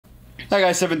Hi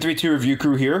guys, 732 Review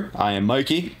Crew here. I am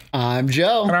Mikey. I'm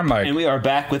Joe. And I'm Mike. And we are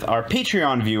back with our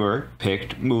Patreon viewer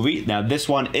picked movie. Now this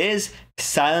one is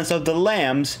Silence of the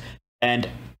Lambs, and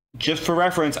just for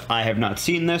reference, I have not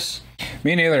seen this.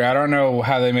 Me neither. I don't know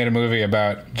how they made a movie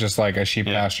about just like a sheep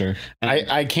pasture.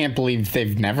 I can't believe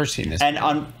they've never seen this. And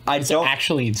it's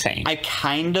actually insane. I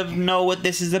kind of know what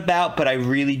this is about, but I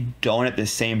really don't at the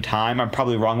same time. I'm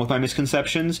probably wrong with my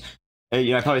misconceptions.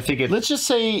 I probably think it. Let's just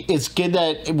say it's good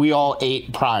that we all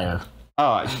ate prior.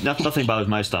 Oh, nothing bothers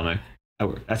my stomach.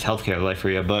 That's healthcare life for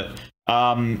you. But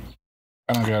I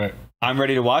don't get it. I'm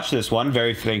ready to watch this one.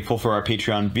 Very thankful for our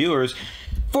Patreon viewers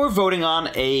for voting on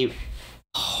a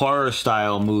horror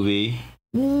style movie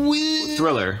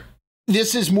thriller.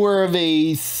 This is more of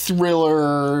a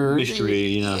thriller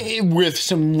mystery, with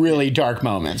some really dark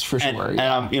moments for sure.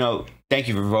 And thank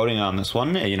you for voting on this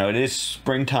one. It is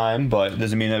springtime, but it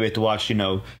doesn't mean that we have to watch,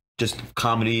 just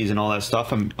comedies and all that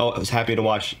stuff. I was happy to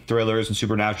watch thrillers and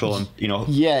supernatural and,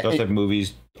 those type of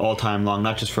movies all time long,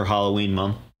 not just for Halloween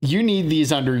month. You need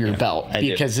these under your belt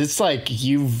because it's like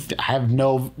you have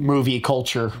no movie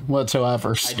culture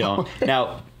whatsoever. So. I don't.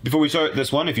 Now, before we start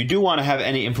this one, if you do want to have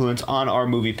any influence on our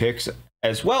movie picks,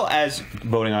 as well as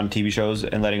voting on TV shows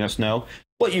and letting us know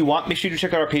what you want, make sure to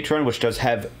check out our Patreon, which does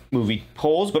have movie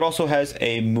polls, but also has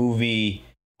a movie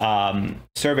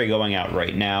survey going out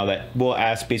right now that will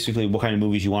ask basically what kind of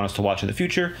movies you want us to watch in the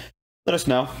future. Let us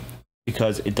know,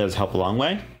 because it does help a long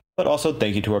way. But also,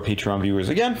 thank you to our Patreon viewers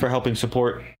again for helping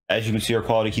support. As you can see, our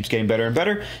quality keeps getting better and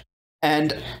better.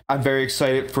 And I'm very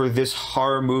excited for this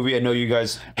horror movie. I know you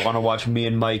guys want to watch me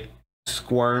and Mike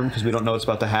squirm because we don't know what's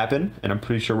about to happen. And I'm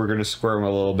pretty sure we're going to squirm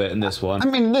a little bit in this one. I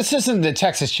mean, this isn't the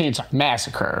Texas Chainsaw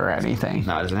Massacre or anything.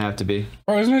 No, it doesn't have to be.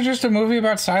 Bro, isn't it just a movie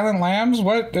about silent lambs?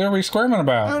 What are we squirming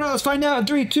about? I don't know. Let's find out in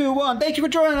 3, 2, 1. Thank you for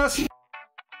joining us.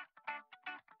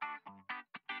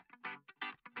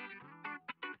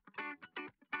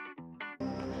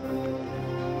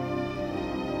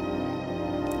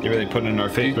 You're really putting it in our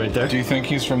face right there. Do you think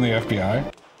he's from the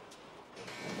FBI?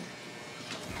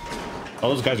 All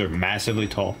those guys are massively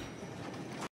tall.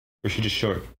 Or is she just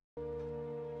short?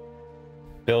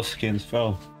 Bill Skins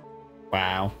fell.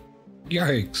 Wow.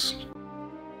 Yikes.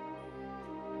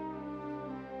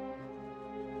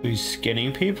 He's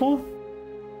skinning people?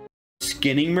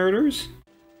 Skinning murders?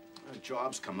 A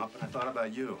job's come up and I thought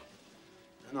about you.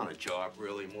 Not a job,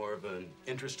 really, more of an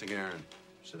interesting errand.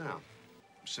 Sit down.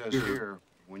 It says here,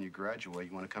 when you graduate,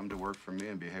 you want to come to work for me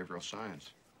in behavioral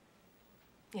science.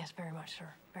 Yes, very much, sir.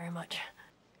 Very much.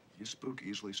 You spook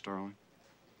easily, Starling?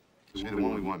 See, the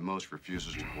one we want most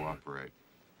refuses to cooperate.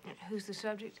 Who's the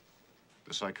subject?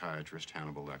 The psychiatrist,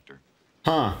 Hannibal Lecter.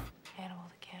 Huh. Hannibal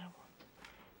the cannibal.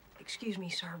 Excuse me,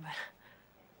 sir, but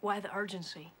why the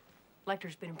urgency?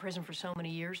 Lecter's been in prison for so many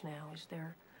years now. Is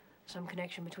there some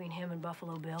connection between him and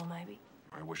Buffalo Bill, maybe?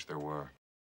 I wish there were.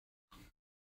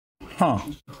 Huh.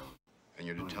 And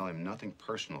you're to tell him nothing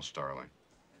personal, Starling.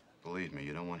 Believe me,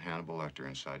 you don't want Hannibal Lecter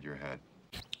inside your head.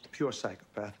 Pure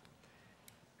psychopath.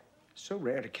 So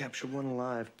rare to capture one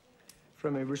alive.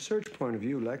 From a research point of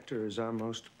view, Lecter is our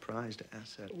most prized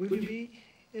asset. Will you be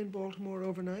in Baltimore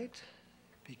overnight?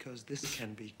 Because this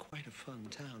can be quite a fun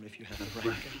town if you have the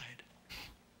right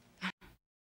guide.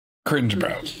 Cringe,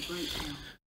 bro.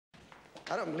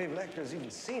 I don't believe Lecter's even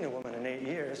seen a woman in 8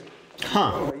 years.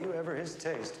 Huh. Are you ever his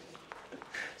taste,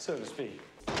 so to speak?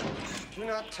 Do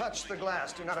not touch the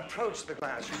glass. Do not approach the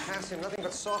glass. You pass him nothing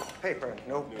but soft paper.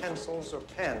 No pencils or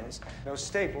pens. No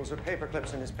staples or paper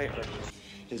clips in his paper.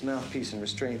 His mouthpiece and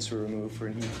restraints were removed for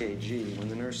an EKG. When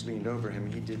the nurse leaned over him,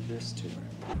 he did this to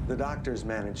her. The doctors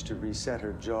managed to reset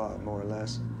her jaw, more or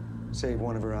less, save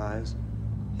one of her eyes.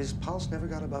 His pulse never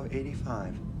got above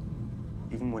 85,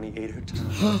 even when he ate her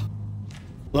tongue.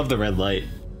 Love the red light.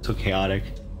 So chaotic.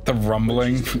 The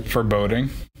rumbling foreboding.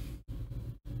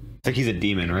 It's like he's a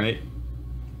demon, right?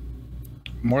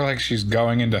 More like she's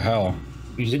going into hell.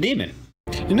 He's a demon.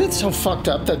 Isn't it so fucked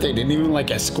up that they didn't even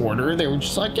escort her? They were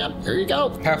just like, yep, here you go.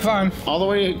 Have fun. All the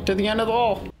way to the end of the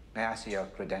hall. May I see your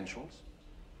credentials?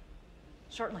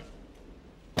 Certainly.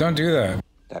 Don't do that.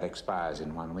 That expires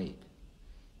in 1 week.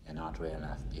 You're not real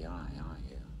FBI, are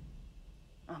you?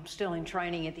 I'm still in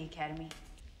training at the academy.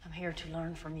 I'm here to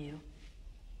learn from you.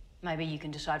 Maybe you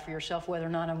can decide for yourself whether or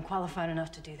not I'm qualified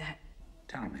enough to do that.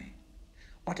 Tell me,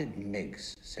 what did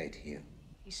Miggs say to you?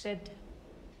 He said,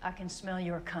 I can smell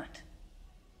your cunt.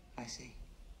 I see.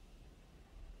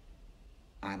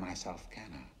 I myself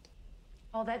cannot.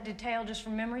 All that detail just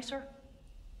from memory, sir?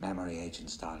 Memory, Agent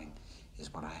Starling,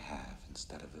 is what I have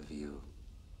instead of a view.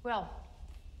 Well,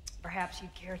 perhaps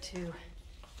you'd care to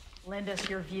lend us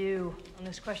your view on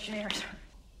this questionnaire, sir.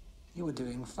 You were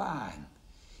doing fine.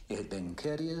 You had been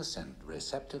courteous and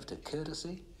receptive to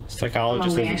courtesy.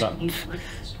 Psychologist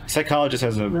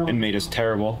says an inmate is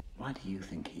terrible. Why do you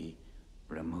think he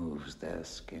removes their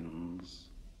skins,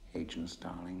 Agent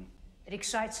Starling? It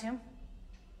excites him.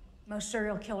 Most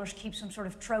serial killers keep some sort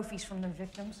of trophies from their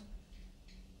victims.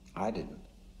 I didn't.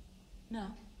 No.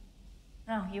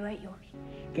 No, you ate yours.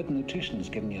 Good nutrition's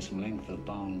given you some length of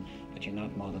bone, but you're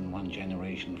not more than one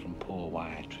generation from poor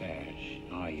white trash,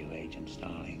 are you, Agent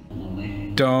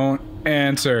Starling? Don't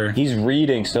answer. He's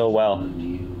reading so well.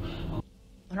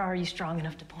 But are you strong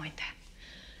enough to point that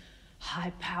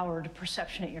high-powered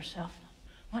perception at yourself?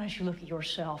 Why don't you look at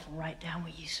yourself and write down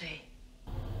what you see?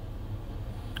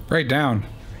 Write down.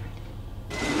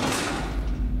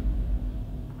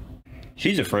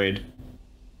 She's afraid.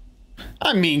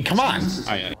 I mean, come on.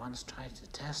 He once tried to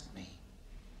test me.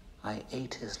 I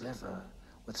ate his liver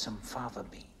with some fava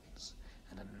beans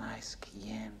and a nice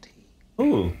Chianti.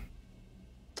 Ooh.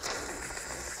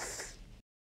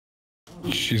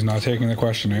 She's not taking the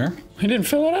questionnaire. He didn't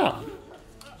fill it out.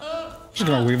 She's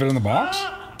gonna leave it in the box?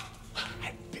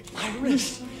 I bit my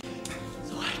wrist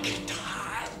so I could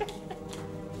die.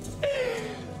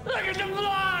 Look at the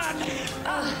blood!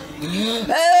 You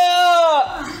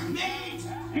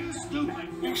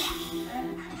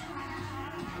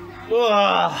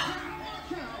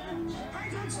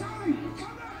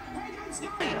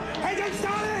stupid. Agent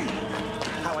Starling!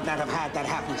 How would not have had that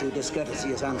happen to you? Discourtesy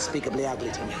is unspeakably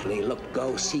ugly to me. Look,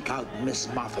 go seek out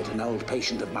Miss Moffat, an old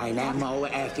patient of mine,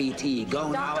 M-O-F-E-T.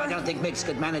 Go now. I don't think Mix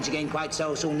could manage again quite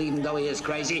so soon, even though he is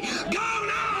crazy. Go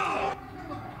now!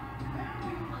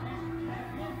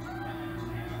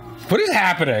 What is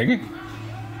happening?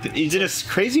 He's in a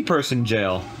crazy person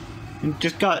jail. He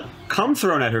just got cum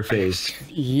thrown at her face.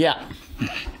 Yeah.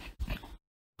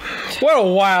 What a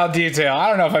wild detail. I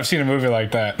don't know if I've seen a movie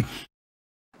like that.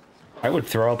 I would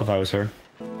throw up if I was her.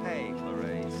 Hey,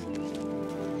 Clarice.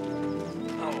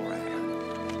 Oh,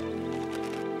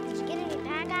 Did you get any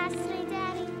bad guys today,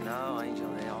 Daddy? no, Angel,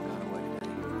 they all got away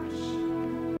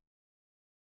today.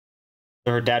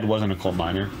 So her dad wasn't a coal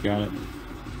miner. Got it.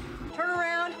 Turn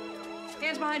around.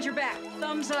 Hands behind your back.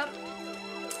 Thumbs up.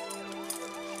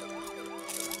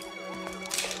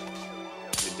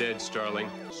 You're dead,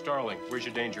 Starling. Starling, where's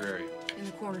your danger area? In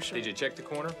the corner, sir. Did you check the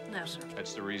corner? No, sir.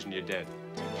 That's the reason you're dead.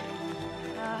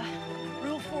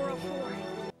 Rule 404.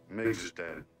 Miggs is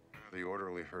dead. The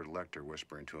orderly heard Lecter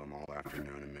whispering to him all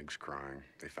afternoon, and Miggs crying.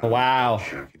 They found Wow.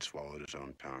 he'd swallowed his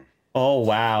own tongue. Oh,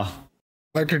 wow.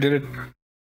 Lecter did it.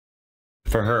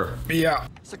 For her. Yeah.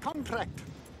 It's a contract.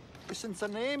 It's in the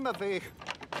name of a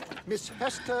Miss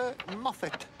Hester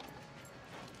Moffat.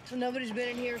 So nobody's been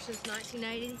in here since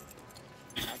 1980?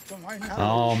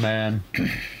 Oh, man.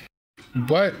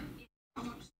 What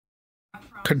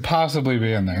could possibly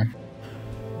be in there?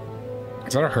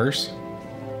 Is that a hearse?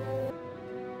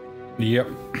 Yep.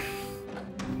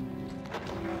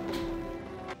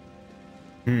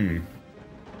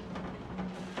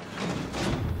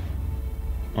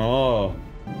 Oh.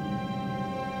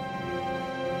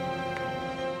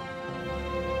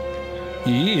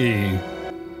 Yee.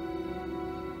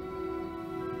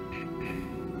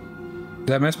 Is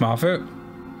that Miss Moffat?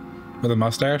 With a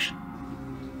mustache?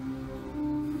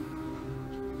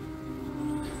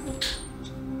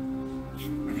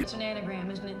 It's an anagram,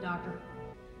 isn't it, Doctor?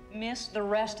 Miss the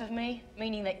rest of me?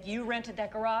 Meaning that you rented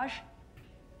that garage?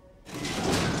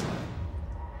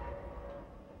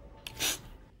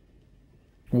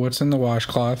 What's in the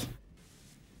washcloth?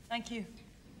 Thank you.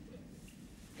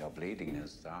 Your bleeding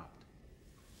has stopped.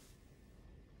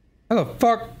 How the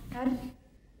fuck?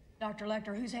 Dr.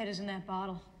 Lecter, whose head is in that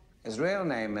bottle? His real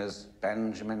name is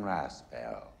Benjamin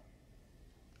Rasbell,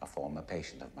 a former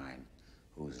patient of mine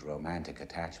whose romantic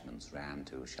attachments ran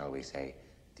to, shall we say,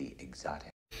 the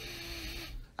exotic.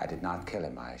 I did not kill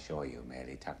him, I assure you,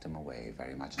 merely tucked him away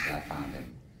very much as I found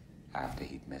him after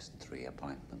he'd missed 3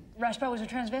 appointments. Raspo was a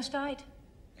transvestite?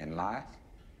 In life?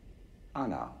 Oh,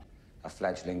 no. A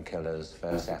fledgling killer's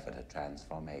first effort at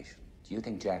transformation. Do you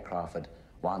think Jack Crawford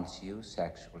wants you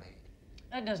sexually?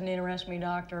 That doesn't interest me,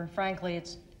 Doctor. Frankly,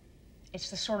 it's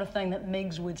the sort of thing that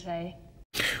Miggs would say.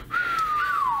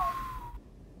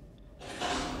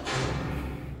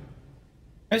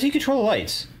 How does he control the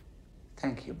lights?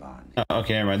 Thank you, Barney.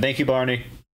 Okay, never mind. Thank you, Barney.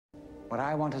 What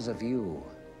I want is a view.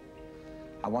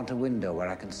 I want a window where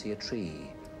I can see a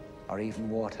tree, or even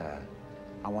water.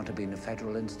 I want to be in a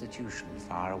federal institution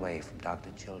far away from Dr.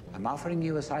 Chilton. I'm offering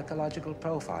you a psychological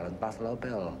profile of Buffalo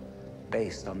Bill,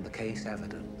 based on the case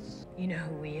evidence. You know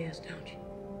who he is, don't you?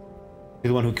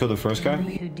 You're the one who killed the first guy?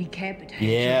 Who decapitated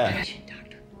Yeah. your patient,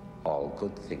 Doctor. All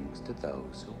good things to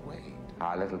those who wait.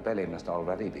 Our little Billy must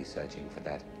already be searching for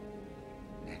that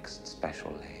next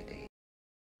special lady.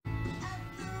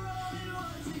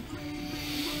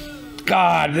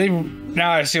 God,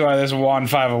 now I see why this won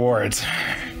 5 awards.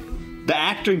 The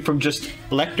acting from just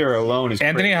Lecter alone is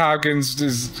Anthony Hopkins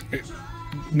is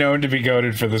known to be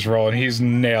goated for this role, and he's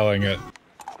nailing it.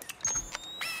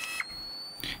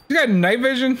 He's got night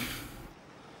vision.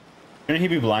 Shouldn't he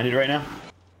be blinded right now?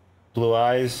 Blue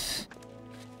eyes.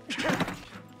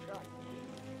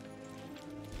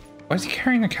 Why is he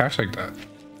carrying the couch like that?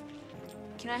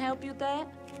 Can I help you with that?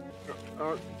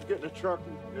 Get in the truck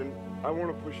and I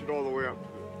want to push it all the way up.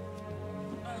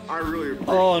 I really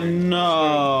appreciate Oh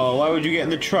no! Why would you get in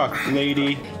the truck,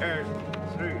 lady? Hey,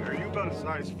 say, are you about a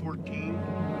size 14?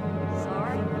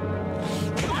 Sorry.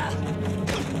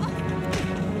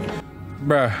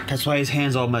 Bruh. That's why his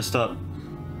hand's all messed up.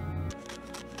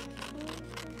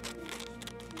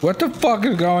 What the fuck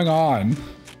is going on?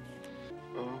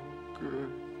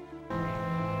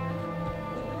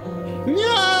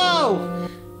 No!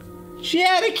 She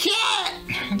had a cat!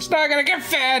 It's not gonna get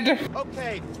fed!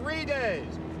 Okay, 3 days.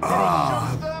 Ah.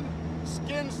 He shoots them,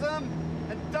 skins them,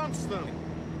 and dumps them.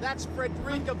 That's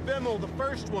Frederica Bimmel, the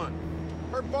first one.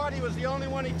 Her body was the only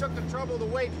one he took the trouble to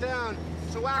weight down,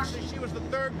 so actually she was the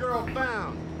 3rd girl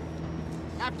found.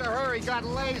 After her, he got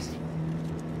lazy.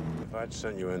 If I'd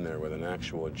sent you in there with an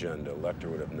actual agenda, Lecter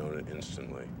would have known it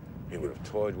instantly. He would have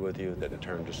toyed with you, then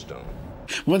turned to stone.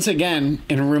 Once again,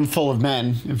 in a room full of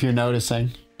men, if you're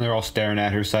noticing. They're all staring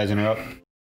at her, sizing her up.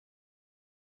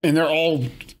 And they're all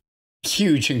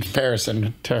huge in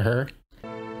comparison to her.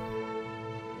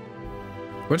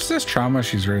 What's this trauma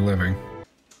she's reliving?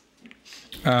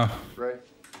 Oh. Right.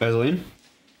 Vaseline?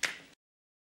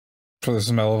 For the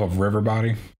smell of a river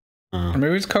body? Or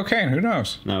maybe it's cocaine, who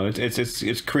knows? No,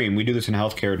 it's cream. We do this in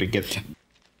healthcare to get...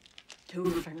 2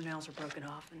 of her fingernails are broken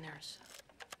off, and there's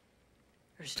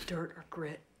dirt or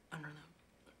grit under them.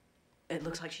 It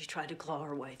looks like she's tried to claw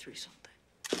her way through something.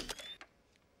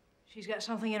 She's got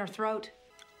something in her throat.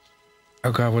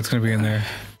 Oh god, what's gonna be in there?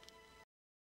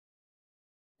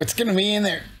 What's gonna be in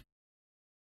there?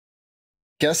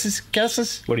 Guesses?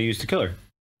 Guesses? What do you use to kill her?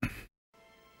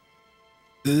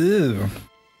 Ew.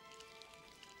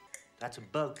 That's a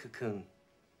bug cocoon.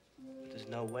 There's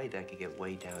no way that could get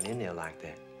way down in there like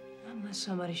that. Unless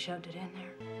somebody shoved it in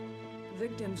there. The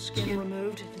victim's skin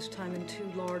removed, this time in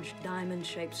 2 large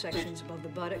diamond-shaped sections above the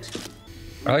buttocks.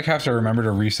 I like have to remember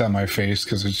to reset my face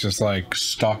because it's just like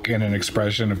stuck in an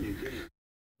expression of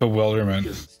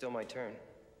bewilderment. Still my turn.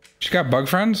 She got bug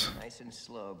friends? Nice and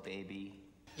slow, baby.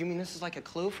 You mean this is like a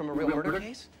clue from a real murder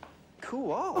case?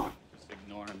 Cool. Just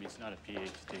ignore him. He's not a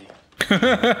PhD.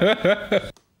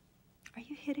 Are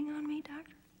you hitting on me,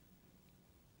 Doctor?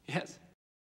 Yes.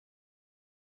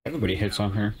 Everybody hits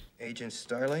on her. Agent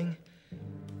Starling,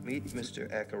 meet Mr.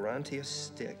 Acherontia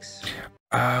Styx.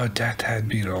 Oh, Death Head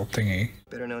Beetle thingy.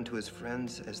 Better known to his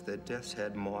friends as the Death's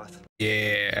Head Moth.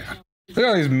 Yeah. Look at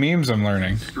all these memes I'm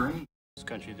learning. This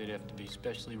country, they'd have to be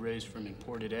specially raised from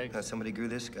imported eggs. Somebody grew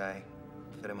this guy.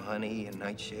 Fed him honey and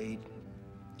nightshade.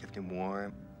 Kept him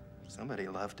warm. Somebody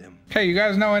loved him. Hey, you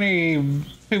guys know any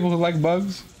people who like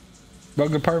bugs?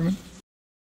 Bug department?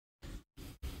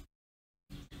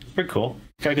 Pretty cool.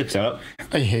 Got a good setup.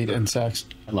 I hate insects.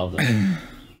 I love them.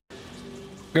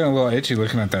 Getting a little itchy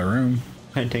looking at that room.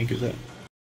 How tank is that?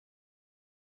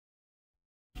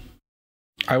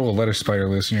 I will let a spider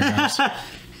loose in your house.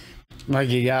 Like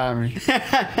you got me.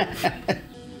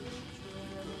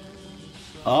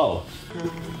 Oh.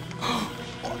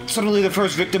 Suddenly the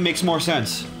first victim makes more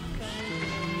sense.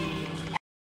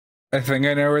 I think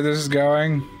I know where this is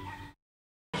going.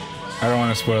 I don't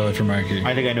want to spoil it for Mikey.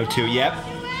 I think I know too. Yep.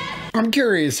 I'm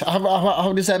curious.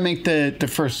 How does that make the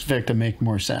first victim make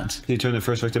more sense? He turned the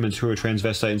first victim into a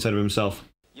transvestite instead of himself.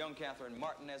 Young Catherine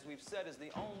Martin, as we've said, is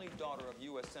the only daughter of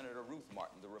U.S. Senator Ruth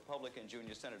Martin, the Republican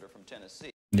junior senator from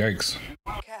Tennessee. Yikes.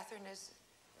 Catherine is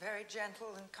very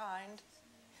gentle and kind.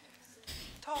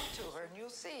 Talk to her and you'll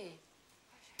see.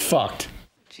 Fucked.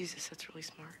 Jesus, that's really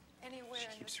smart. Anywhere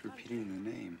She keeps repeating the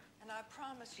name. and I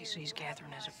promise She sees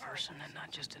Catherine as a person and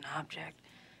not just an object.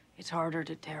 It's harder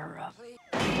to tear her up.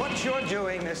 What you're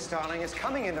doing, Miss Starling, is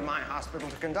coming into my hospital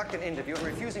to conduct an interview and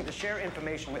refusing to share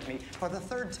information with me for the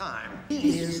 3rd time.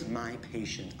 He is my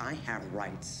patient. I have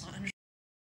rights.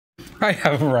 I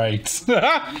have rights.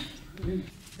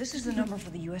 This is the number for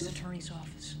the U.S. Attorney's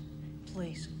Office.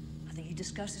 Please, either you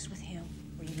discuss this with him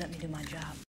or you let me do my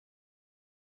job.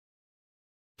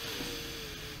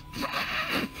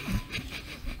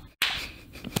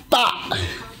 The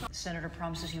senator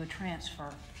promises you a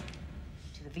transfer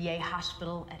to the VA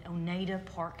hospital at Oneida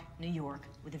Park, New York,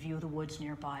 with a view of the woods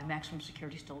nearby. Maximum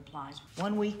security still applies.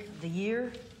 1 week of the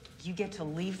year, you get to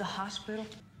leave the hospital.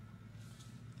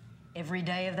 Every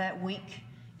day of that week,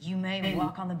 you may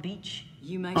walk on the beach.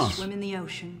 You may swim in the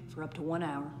ocean for up to 1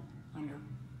 hour under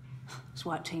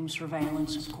SWAT team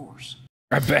surveillance, of course.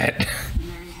 I bet. And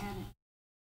there you have it.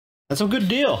 That's a good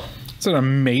deal. It's an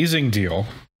amazing deal.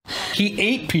 He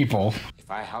ate people. If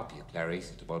I help you,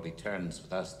 Clarice, it will be turns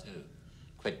with us too.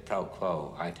 Quid pro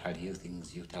quo. I tell you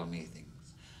things, you tell me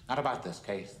things. Not about this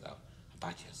case, though.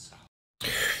 About yourself.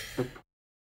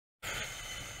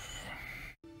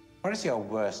 What is your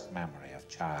worst memory of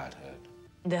childhood?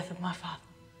 Death of my father.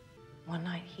 One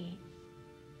night he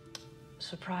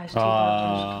surprised two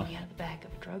burglars coming out of the back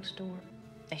of a drugstore.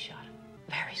 They shot him.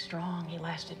 Very strong. He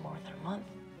lasted more than a month.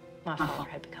 My father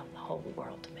had become the whole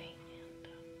world to me. And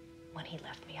when he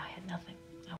left me, I had nothing.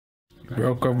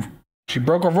 She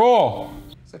broke a rule.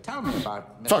 So tell me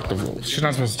about... Fuck the rules. She's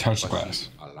not supposed to touch the glass.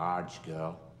 A large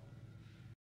girl.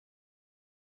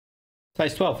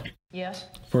 Size 12. Yes.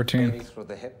 14. Baby through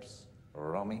the hips.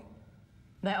 Romy.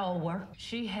 They all were.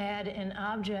 She had an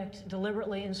object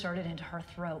deliberately inserted into her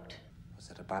throat. Was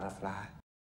it a butterfly?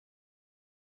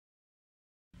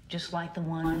 Just like the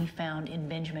one we found in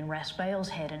Benjamin Raspail's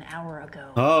head an hour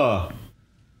ago. Oh.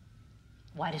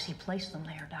 Why does he place them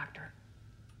there, Doctor?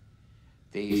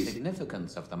 The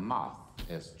significance of the moth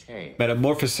is change.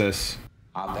 Metamorphosis.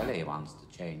 Our Billy wants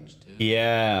to change too.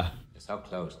 Yeah. You're so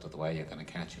close to the way you're going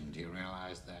to catch him. Do you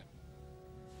realize that?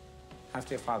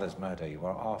 After your father's murder, you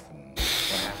were orphaned.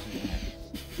 What happened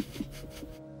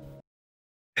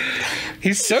then?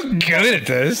 He's so good at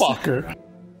this. Fucker.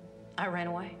 I ran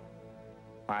away.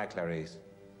 Why, Clarice?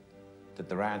 Did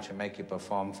the rancher make you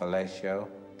perform fellatio?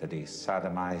 Did he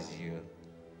sodomize you?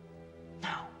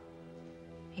 No.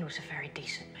 He was a very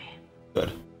decent man.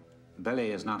 Good.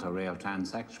 Billy is not a real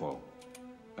transsexual,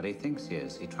 but he thinks he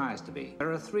is. He tries to be.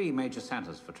 There are 3 major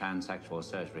centers for transsexual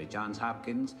surgery: Johns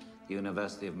Hopkins, the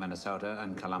University of Minnesota,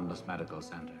 and Columbus Medical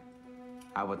Center.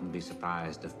 I wouldn't be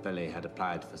surprised if Billy had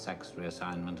applied for sex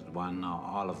reassignment at one or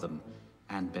all of them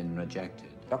and been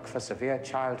rejected. Look for severe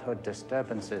childhood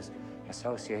disturbances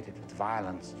associated with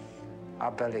violence.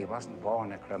 Our Billy wasn't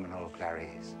born a criminal,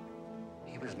 Clarice.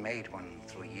 He was made one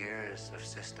through years of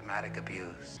systematic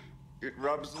abuse. It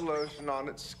rubs the lotion on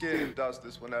its skin and does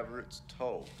this whenever it's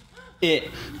told.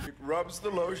 It rubs the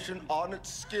lotion on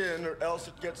its skin or else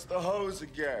it gets the hose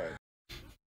again.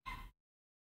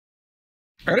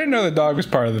 I didn't know the dog was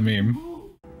part of the meme.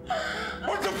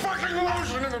 Put the fucking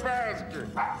lotion in the basket!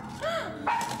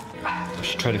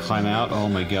 She tried to climb out. Oh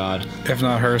my god. If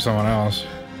not her, someone else.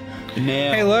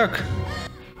 Nail. Hey, look.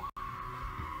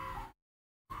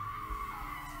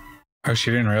 Oh,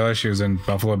 she didn't realize she was in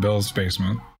Buffalo Bill's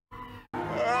basement.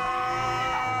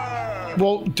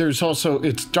 Well, there's also,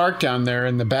 it's dark down there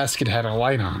and the basket had a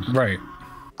light on it. Right.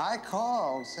 I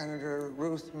called Senator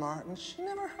Ruth Martin. She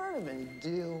never heard of any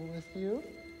deal with you.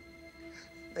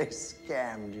 They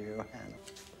scammed you, Hannah.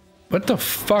 What the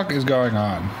fuck is going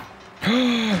on?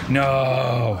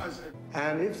 No.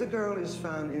 And if the girl is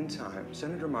found in time,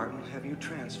 Senator Martin will have you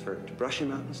transferred to Brushy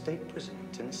Mountain State Prison in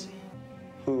Tennessee.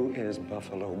 Who is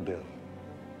Buffalo Bill?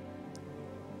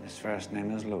 His first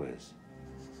name is Louis.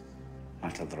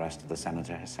 Much like the rest of the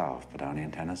senator herself, but only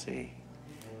in Tennessee.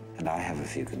 And I have a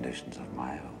few conditions of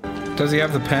my own. Does he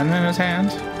have the pen in his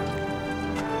hands?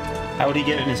 How would he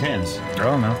get it in his hands? I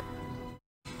don't know.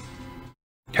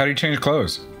 How do you change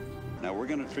clothes? Now, we're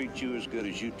going to treat you as good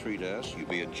as you treat us. You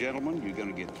be a gentleman, you're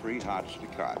going to get 3 hots to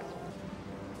cot.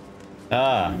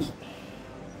 Ah.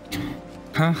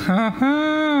 Ha ha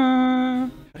ha.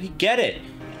 How do you get it?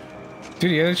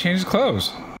 Dude, you gotta change his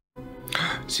clothes.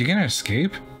 Is he gonna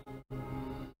escape?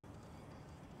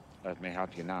 Let me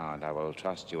help you now, and I will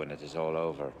trust you when it is all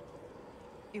over.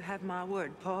 You have my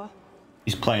word, Paul.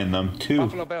 He's playing them too.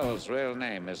 Buffalo Bill's real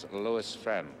name is Louis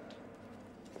Friend.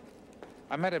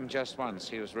 I met him just once.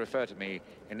 He was referred to me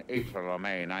in April or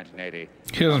May 1980.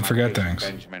 He doesn't forget things.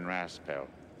 Benjamin Raspail.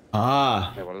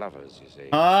 Ah. They were lovers, you see.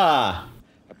 Ah.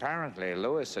 Apparently,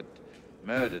 Louis had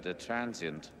murdered a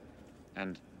transient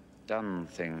and done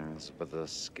things with the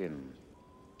skin.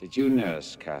 Did you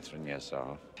nurse Catherine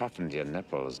yourself? Toughened your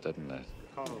nipples, didn't it?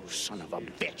 Oh, son of a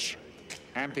bitch.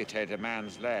 Amputate a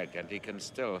man's leg and he can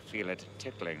still feel it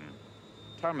tickling.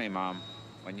 Tell me, Mom,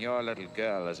 when your little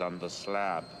girl is on the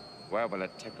slab, where will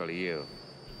it tickle you?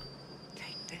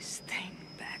 Take this thing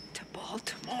back to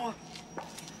Baltimore.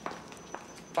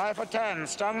 5 for 10,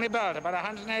 strongly built, about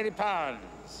 180 pounds.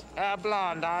 Hair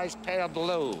blonde, eyes pale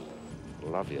blue.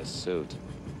 Love your suit.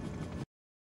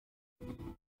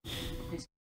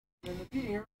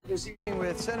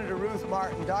 With Senator Ruth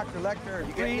Martin, Dr. Lecter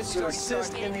agrees to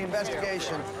assist in the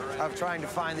investigation of trying to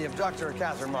find the abductor of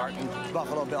Catherine Martin,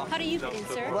 Buffalo Bill. How do you think,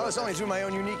 sir? Well, it's only through my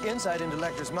own unique insight into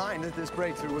Lecter's mind that this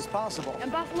breakthrough was possible.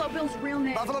 And Buffalo Bill's real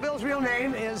name? Buffalo Bill's real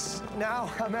name is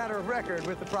now a matter of record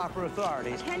with the proper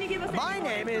authorities. Can you give us My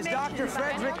name is Dr.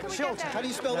 Frederick Schultz. How do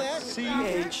you spell that?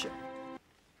 C-H.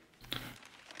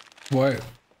 What?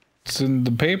 It's in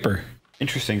the paper.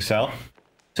 Interesting, Sal.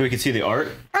 So we can see the art?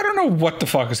 I don't know what the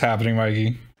fuck is happening,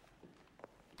 Mikey.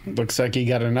 Looks like you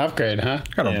got an upgrade, huh?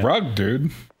 Got a rug,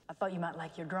 dude. I thought you might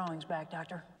like your drawings back,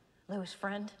 Doctor. Lewis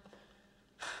Friend.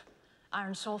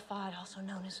 Iron sulfide, also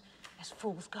known as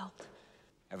fool's gold.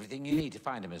 Everything you need to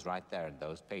find him is right there in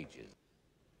those pages.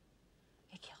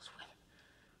 He kills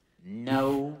women.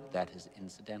 No, that is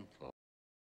incidental.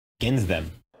 Skins them.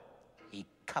 He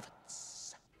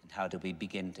covets. And how do we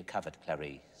begin to covet,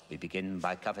 Clarice? We begin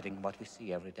by coveting what we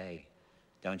see every day.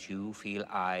 Don't you feel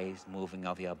eyes moving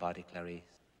over your body, Clarice?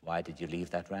 Why did you leave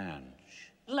that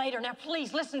ranch? Later, now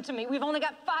please listen to me. We've only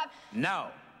got 5. No,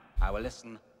 I will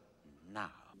listen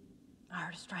now. I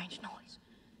heard a strange noise.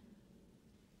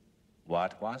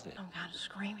 What was it? Some kind of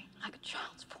screaming, like a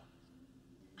child's voice.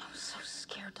 I was so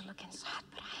scared to look inside,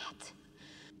 but I had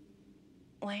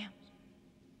to. Lambs.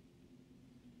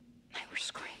 They were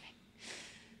screaming.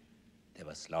 They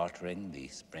were slaughtering the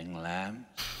spring lambs.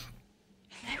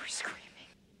 They were screaming.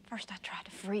 First, I tried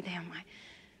to free them.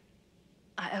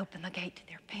 I opened the gate to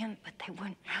their pen, but they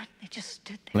wouldn't run. They just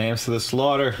stood there. Lambs to the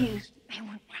slaughter. Confused. They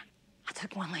wouldn't run. I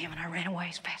took one lamb and I ran away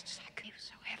as fast as I could. He was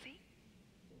so heavy.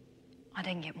 I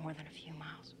didn't get more than a few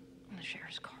miles when the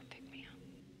sheriff's car picked me up.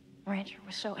 Rancher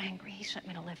was so angry, he sent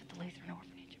me to live at the Lutheran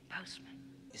orphanage in Postman.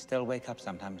 You still wake up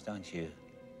sometimes, don't you?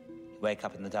 You wake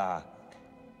up in the dark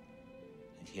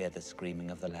and hear the screaming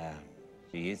of the lamb.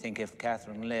 Do you think if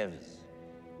Catherine lives,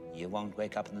 you won't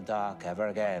wake up in the dark ever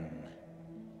again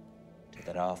to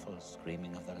that awful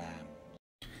screaming of the lamb?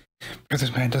 But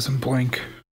this man doesn't blink.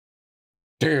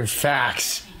 Dude,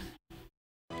 facts.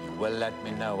 You will let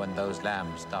me know when those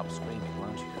lambs stop screaming,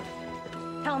 won't you?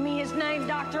 Tell me his name,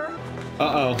 Doctor.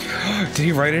 Uh-oh. Did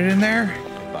he write it in there?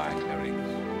 Goodbye,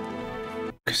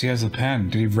 Clarice. Because he has the pen.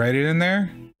 Did he write it in there?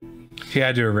 He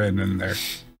had to have written it in there.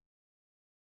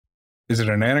 Is it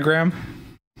an anagram?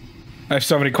 I have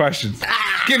so many questions.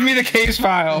 Give me the case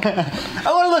file. I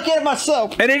want to look at it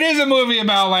myself. And it is a movie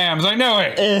about lambs. I know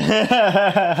it.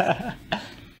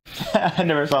 I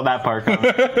never saw that part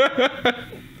coming.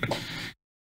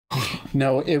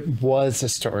 No, it was a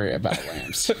story about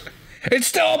lambs. It's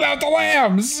still about the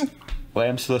lambs.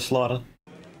 Lambs to the slaughter.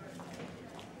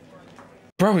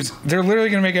 Bro, they're literally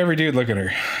going to make every dude look at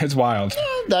her. It's wild.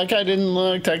 That guy didn't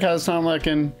look. That guy's not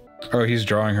looking. Oh, he's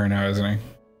drawing her now, isn't he?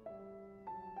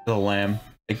 The lamb.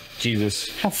 Like, Jesus.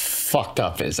 How fucked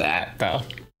up is that, though?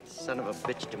 Son of a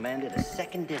bitch demanded a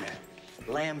second dinner.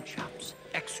 Lamb chops,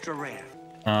 extra rare.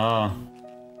 Oh.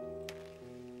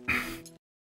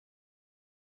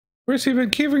 Where's he been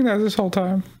keeping that this whole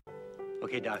time?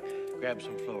 Okay, Doc, grab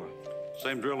some flour.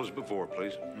 Same drill as before,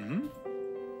 please. Mm-hmm.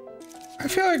 I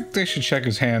feel like they should check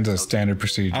his hands as standard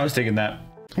procedure. I was thinking that.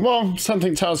 Well,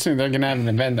 something tells me they're gonna have an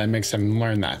event that makes them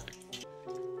learn that.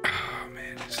 Oh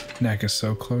man, his neck is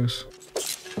so close.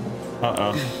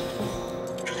 Uh-oh.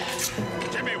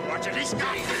 Jimmy, watch it. He's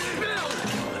got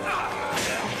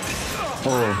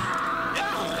Oh.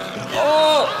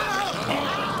 Oh!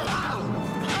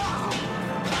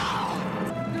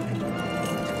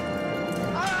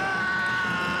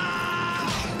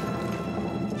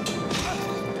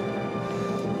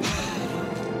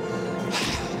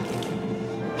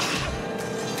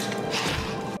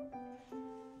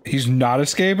 He's not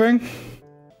escaping?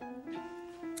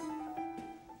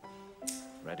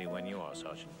 Ready when you are,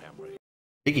 Sergeant Pembry. I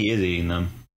think he is eating them.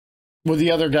 Well,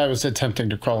 the other guy was attempting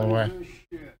to crawl away.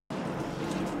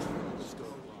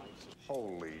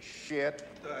 Holy shit.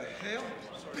 The hell?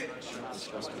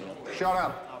 Shut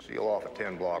up. Seal off a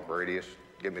 10-block radius.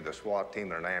 Give me the SWAT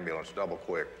team and an ambulance double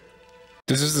quick.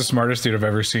 This is the smartest dude I've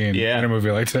ever seen in a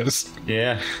movie like this.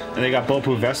 Yeah. And they got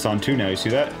bulletproof vests on too now. You see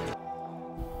that?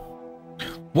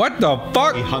 What the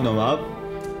fuck? He hung him up.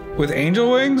 With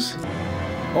angel wings?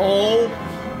 Oh.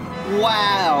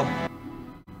 Wow.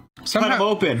 Somehow, Cut him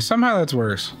open. Somehow that's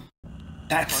worse.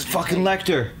 That's fucking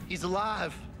Lecter. He's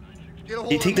alive.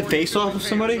 Did he take the face off of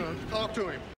somebody? Talk to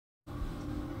him.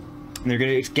 And they're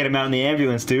gonna get him out in the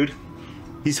ambulance, dude.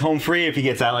 He's home free if he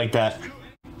gets out like that.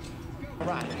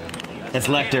 That's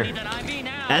Lecter.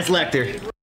 That's Lecter.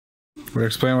 Would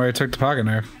explain why he took the pocket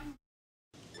knife.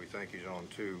 We think he's on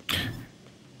two.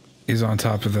 He's on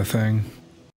top of the thing.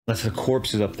 Unless the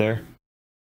corpse is up there.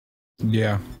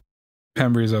 Yeah.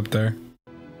 Pembry's up there.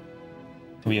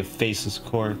 We have faceless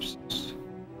corpse.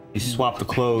 He swapped the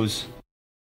clothes.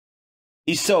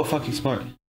 He's so fucking smart.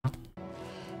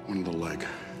 One of the leg.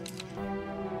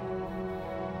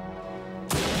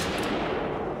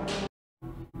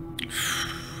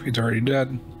 He's already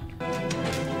dead.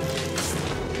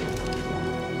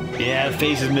 Yeah, the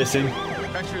face is missing.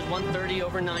 Pressure is 130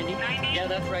 over 90. Yeah,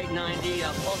 that's right, 90.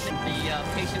 Pulse, the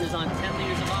patient is on 10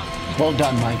 liters of oxygen. Well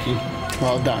done, Mikey.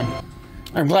 Well done.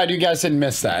 I'm glad you guys didn't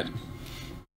miss that.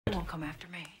 He won't come after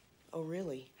me. Oh,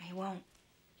 really? He won't.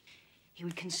 He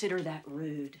would consider that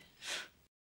rude.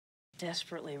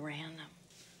 Desperately random.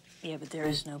 Yeah, but there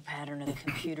is no pattern, or the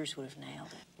computers would have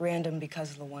nailed it. Random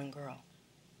because of the one girl.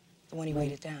 The one he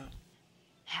weighted down.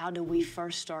 How do we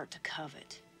first start to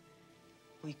covet?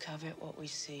 We covet what we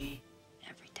see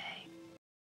every day.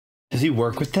 Does he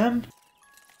work with them?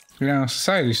 You know,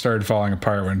 society started falling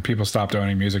apart when people stopped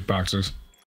owning music boxes.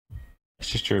 It's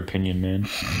just your opinion, man.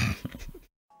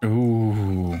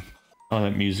 Ooh. All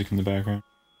that music in the background.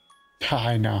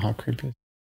 I know how creepy it is.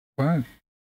 What?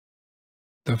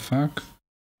 The fuck?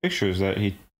 Pictures that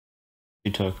he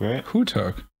took, right? Who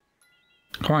took?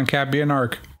 Come on, Cap, be an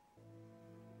arc.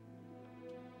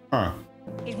 Huh.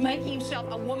 He's making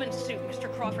himself a woman's suit,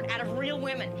 Mr. Crawford, out of real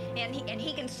women. And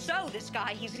he can sew, this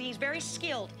guy. He's very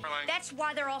skilled. That's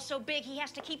why they're all so big. He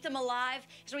has to keep them alive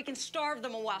so he can starve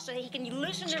them a while, so that he can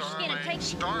loosen their skin and take...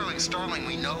 Starling,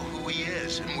 we know who he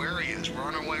is and where he is. We're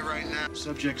on our way right now.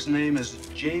 Subject's name is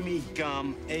Jamie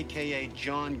Gum, a.k.a.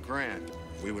 John Grant.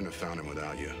 We wouldn't have found him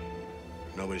without you.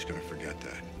 Nobody's gonna forget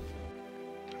that.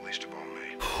 At least of all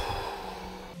me.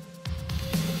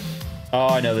 Oh,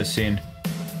 I know this scene.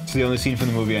 It's the only scene from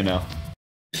the movie I know.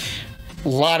 A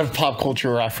lot of pop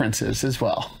culture references as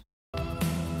well.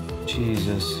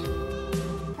 Jesus.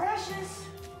 Precious!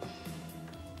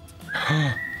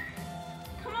 Come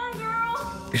on,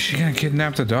 girl! Is she gonna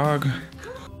kidnap the dog? I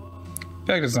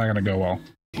feel like it's not gonna go well.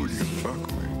 What do you fuck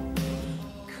with?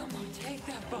 Come on, take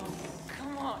that bone.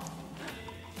 Come on.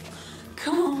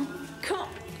 Come on. Come on.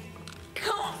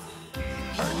 Come on.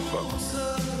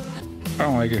 I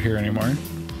don't like it here anymore.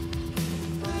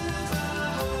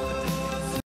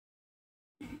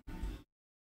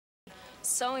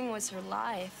 Sewing was her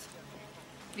life.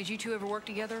 Did you two ever work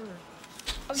together?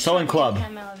 Or? Sewing club.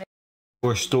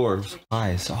 Or store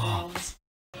supplies. Oh.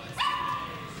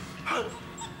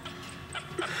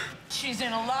 She's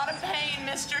in a lot of pain,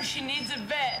 mister. She needs a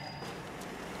vet.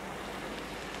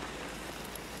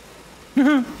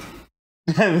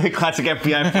 The classic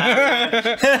FBI plan.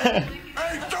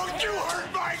 Hey, don't you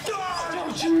hurt my dog!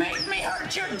 Don't you make me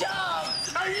hurt your dog!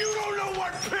 Hey, you don't know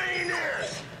what pain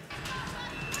is!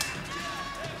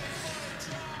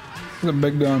 The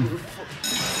big gun.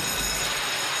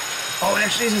 Oh, and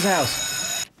actually, it's his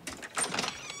house.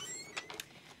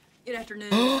 Good afternoon.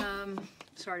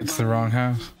 Sorry to It's bother the you. wrong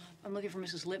house. I'm looking for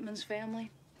Mrs. Lippman's family.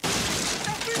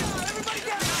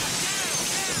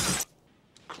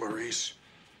 Clarice.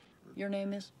 Your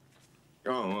name is?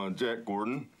 Oh, Jack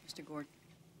Gordon. Mr. Gordon.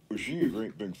 Was she a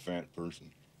great big fat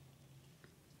person?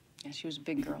 Yeah, she was a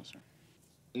big girl, sir.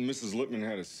 Mrs. Lippman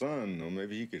had a son, though.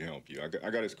 Maybe he could help you. I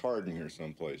got his card in here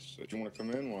someplace. Do you want to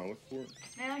come in while I look for it?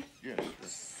 May I?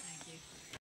 Yes.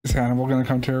 Is Hannibal gonna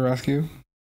come to her rescue?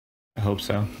 I hope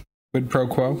so. Quid pro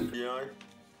quo? Yeah, I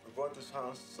bought this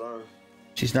house. Sorry.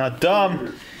 She's not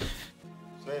dumb.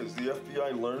 Say, has the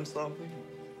FBI learned something?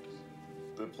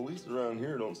 The police around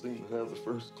here don't seem to have the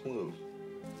first clue.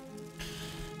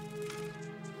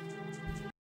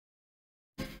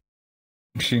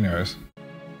 She knows.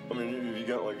 I mean, have you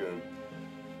got like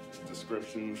a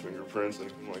description, fingerprints,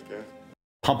 anything like that?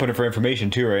 Pumping her for information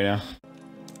too right now.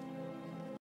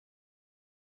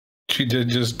 She did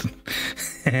just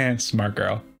smart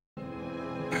girl.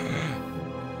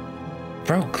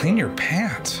 Bro, clean your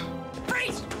pants.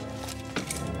 Freeze!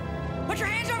 Put your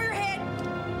hands over your head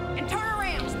and turn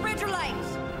around. Spread your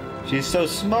legs. She's so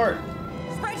smart.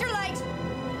 Spread your legs.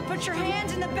 Put your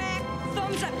hands in the back.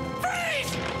 Thumbs up.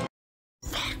 Freeze!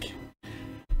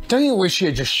 Don't you wish you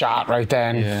had just shot right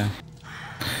then? Yeah.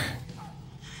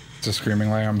 It's a Screaming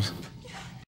Lambs.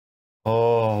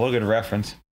 Oh, what a good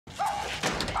reference.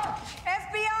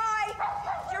 FBI!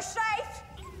 You're safe!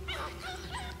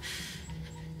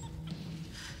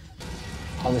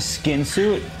 Oh, the skin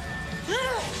suit?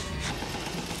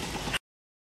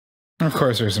 Of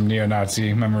course, there's some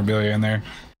neo-Nazi memorabilia in there.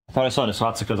 I thought I saw the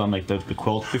swastikas on like the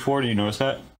quilt before. Did you notice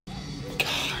that?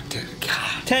 God, dude,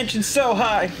 God. Tension's so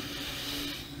high.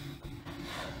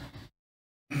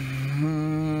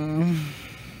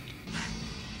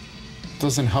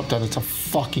 Doesn't help that it's a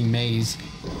fucking maze.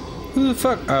 Who the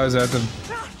fuck? Oh, is that the...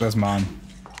 That's Mom.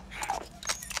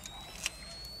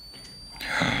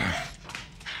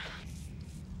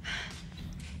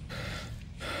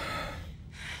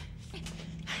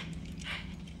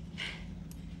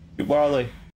 Wildly.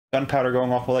 Gunpowder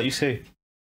going off will let you see.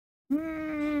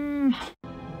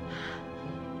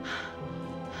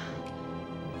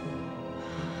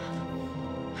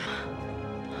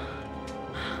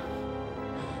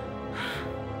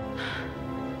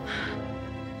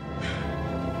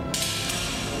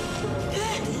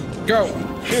 Go!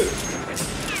 Shoot!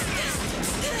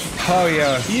 Oh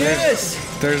yeah.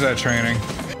 Yes! There's that training.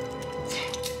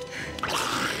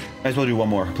 Might as well do one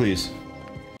more, please.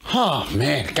 Oh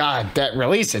man, God, that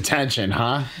release of tension,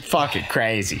 huh? Fucking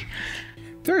crazy.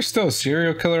 There's still a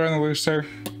serial killer on the loose there.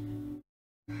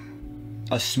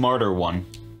 A smarter one.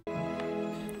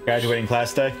 Graduating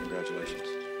class day. Congratulations.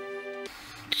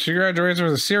 She graduates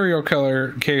with a serial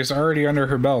killer case already under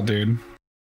her belt, dude.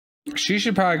 She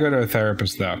should probably go to a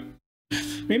therapist, though.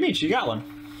 What do you mean? She got one.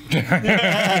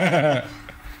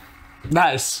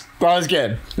 Nice. That was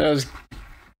good. That was.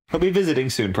 He'll be visiting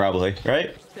soon, probably,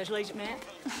 right? Special Agent Matt,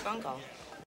 phone call.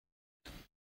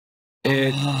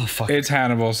 It's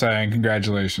Hannibal saying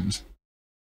congratulations.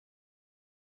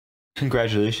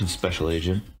 Congratulations, Special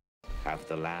Agent. Have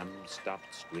the lamb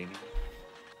stopped screaming?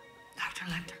 Dr.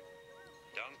 Lecter.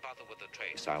 Don't bother with the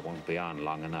trace. I won't be on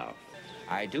long enough.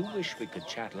 I do wish we could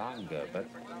chat longer, but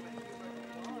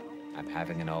I'm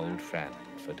having an old friend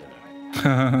for dinner.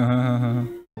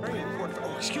 Very important.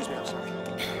 Oh, excuse me, I'm sorry.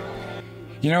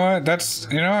 You know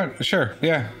what? Sure,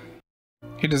 yeah.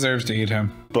 He deserves to eat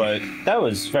him. But that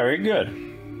was very good.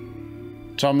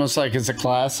 It's almost like it's a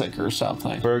classic or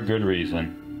something. For a good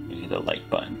reason. You need the like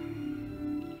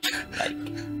button.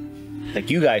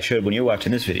 Like you guys should when you're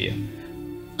watching this video.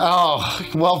 Oh,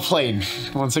 well played.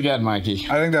 Once again, Mikey.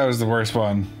 I think that was the worst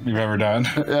one you've ever done.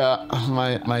 Yeah,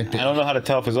 might be. I don't know how to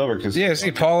tell if it's over because yeah,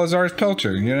 see, Paul is Lars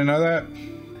Pilcher. You didn't know that?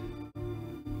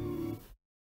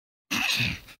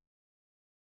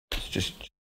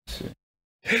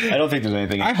 I don't think there's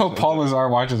anything. I hope Paul Lazar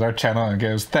watches our channel and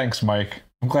goes, "Thanks, Mike.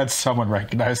 I'm glad someone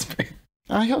recognized me."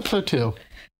 I hope so too.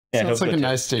 Yeah, sounds like a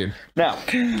nice dude. Now,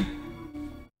 to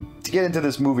get into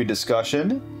this movie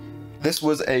discussion, this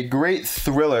was a great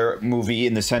thriller movie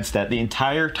in the sense that the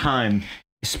entire time,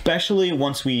 especially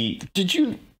once we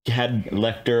had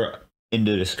Lecter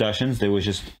into discussions, there was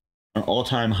just an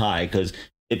all-time high because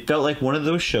it felt like one of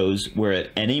those shows where at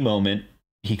any moment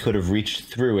he could have reached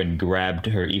through and grabbed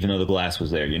her even though the glass was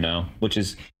there, you know, which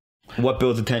is what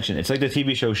builds attention. It's like the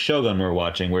TV show Shogun we're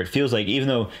watching, where it feels like even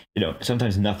though, you know,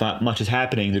 sometimes not much is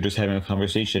happening, they're just having a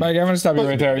conversation. Mike, I'm going to stop you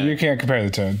right there. You can't compare the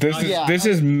two. This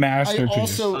is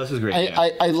masterpiece. This is great.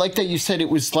 I like that you said it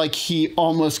was like he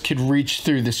almost could reach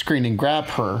through the screen and grab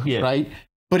her, right?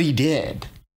 But he did.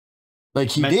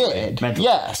 Like he did. Mentally.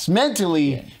 Yes,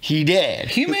 mentally he did.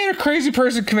 He made a crazy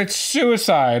person commit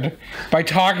suicide by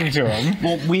talking to him.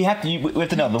 Well, we have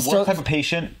to know the worst type of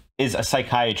patient is a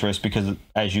psychiatrist because,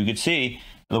 as you could see,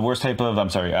 the worst type of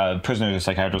prisoner is a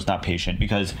psychiatrist, not patient,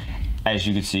 because as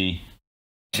you could see,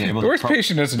 the worst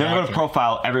patient is they're able to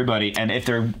profile everybody, and if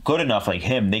they're good enough like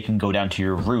him, they can go down to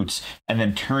your roots and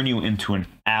then turn you into an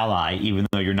ally, even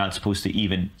though you're not supposed to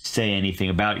even say anything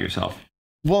about yourself.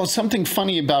 Well, something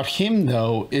funny about him,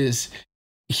 though, is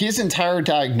his entire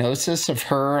diagnosis of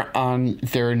her on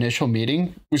their initial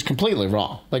meeting was completely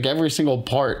wrong. Like, every single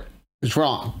part was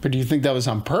wrong. But do you think that was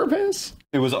on purpose?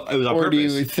 It was on purpose. Or do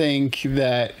you think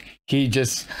that he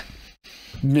just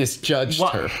misjudged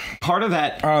her? Part of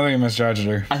that... I don't think he misjudged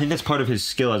her. I think that's part of his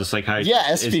skill as a psychiatrist.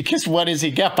 Yes, because what does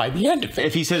he get by the end of it?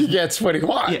 If he says... He gets what he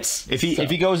wants. Yes. If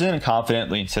he goes in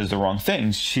confidently and says the wrong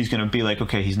things, she's going to be like,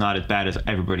 okay, he's not as bad as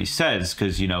everybody says,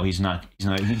 because, you know, he's not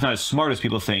as smart as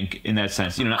people think in that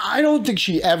sense. You know, I don't think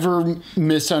she ever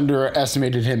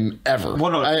underestimated him ever.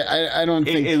 Well, no, I don't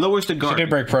think... It lowers the guard. She did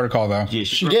break protocol, though. Yeah,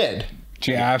 she did.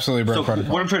 She absolutely broke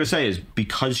protocol. What I'm trying to say is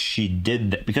because she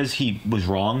did that, because he was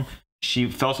wrong, she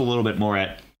felt a little bit more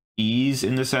at ease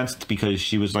in the sense because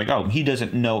she was like, oh, he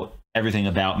doesn't know everything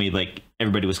about me like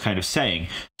everybody was kind of saying.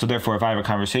 So therefore, if I have a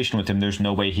conversation with him, there's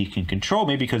no way he can control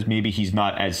me because maybe he's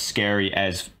not as scary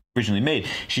as originally made.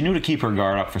 She knew to keep her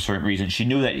guard up for certain reasons. She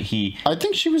knew that I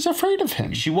think she was afraid of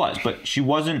him. She was, but she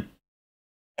wasn't.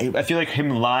 I feel like him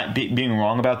being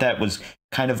wrong about that was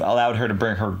kind of allowed her to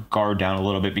bring her guard down a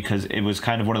little bit because it was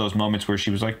kind of one of those moments where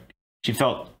she was like, she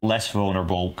felt less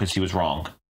vulnerable because he was wrong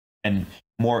and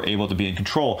more able to be in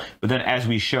control. But then as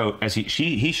he showed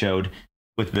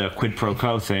with the quid pro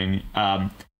quo thing,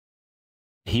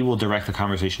 he will direct the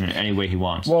conversation in any way he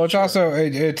wants. Well, it's also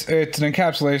it's an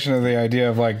encapsulation of the idea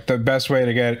of like the best way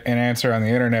to get an answer on the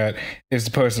internet is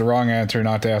to post the wrong answer,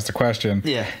 not to ask the question.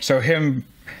 Yeah. So him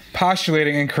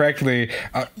postulating incorrectly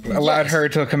allowed her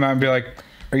to come out and be like,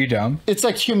 Are you dumb? It's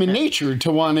like human nature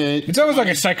to want to. It's almost like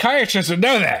a psychiatrist would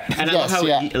know that. And I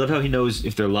love how he knows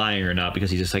if they're lying or not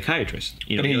because he's a psychiatrist.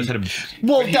 You know, he knows how to.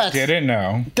 Well, he didn't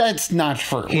know. That's not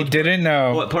true. He didn't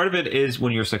know. Well, part of it is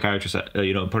when you're a psychiatrist.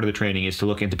 You know, part of the training is to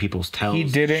look into people's tells. He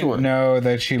didn't know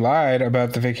that she lied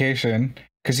about the vacation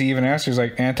because he even asked her, he's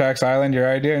like, Antax Island, your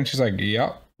idea? And she's like,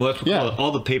 yep. Well, that's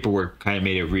all the paperwork kind of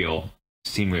made it real.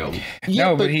 Seem real.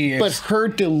 Yeah, but her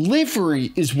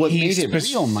delivery is what made it real. He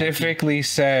specifically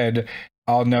said,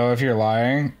 I'll know if you're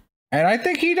lying. And I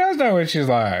think he does know when she's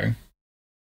lying.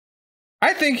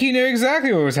 I think he knew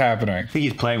exactly what was happening. I think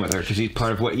he's playing with her because he's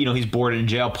part of what, you know, he's bored in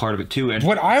jail, part of it too. And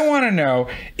what I want to know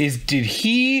is, did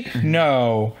he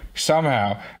know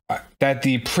somehow that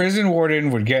the prison warden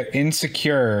would get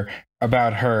insecure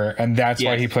about her, and that's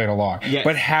why he played along? Yes.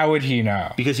 But how would he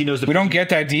know? Because he knows we don't get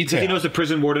that detail. Because he knows the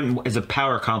prison warden is a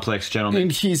power complex gentleman.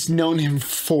 And he's known him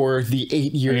for the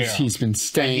 8 years he's been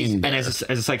staying there. And as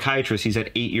a psychiatrist, he's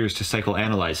had 8 years to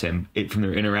psychoanalyze him from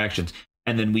their interactions.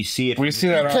 And then we see it. We see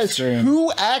that because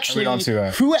who actually, we don't see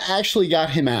that. Who actually got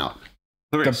him out?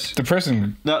 The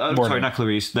prison. No, sorry, not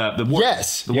Clarice. The warden.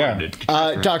 Yes. The warden did.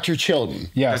 Dr. Chilton.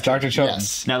 Yes, Dr. Chilton.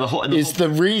 Yes. Now is the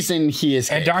reason he is.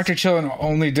 And Dr. Chilton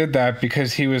only did that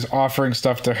because he was offering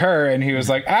stuff to her, and he was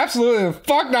like, "Absolutely,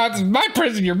 fuck not! This is my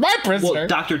prison. You're my prisoner."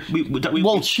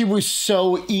 Well, she was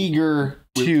so eager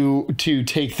to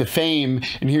take the fame,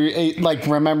 and he like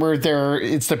remember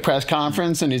it's the press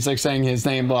conference, and he's like saying his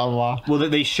name, blah blah. Well,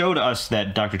 they showed us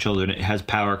that Dr. Chilton has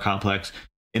power complex.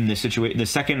 In the situation, the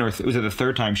second or was it the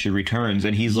third time she returns,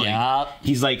 and he's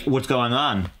like, what's going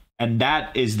on? And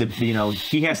that is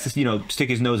he has to stick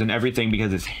his nose in everything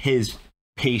because it's his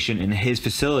patient in his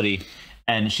facility,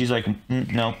 and she's like,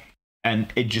 no, and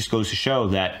it just goes to show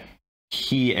that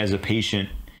he as a patient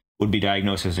would be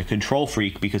diagnosed as a control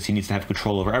freak because he needs to have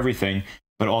control over everything,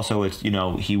 but also it's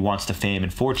he wants the fame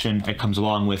and fortune that comes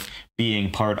along with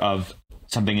being part of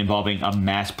something involving a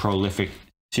mass prolific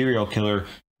serial killer.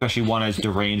 Especially one as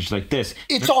deranged like this.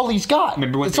 It's all he's got.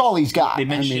 Remember it's all he's got. They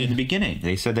mentioned it in the beginning.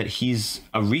 They said that he's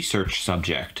a research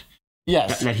subject.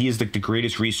 Yes. That he is the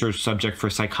greatest research subject for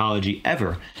psychology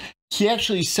ever. He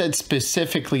actually said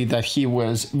specifically that he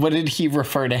was. What did he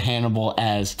refer to Hannibal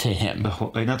as to him?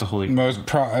 Not the holy most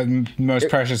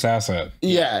precious asset.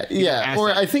 Yeah.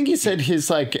 Or I think he said his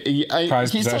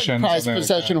prize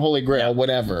possession, holy grail,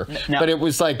 whatever. Now, but it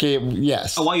was like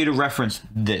yes. I want you to reference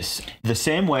this the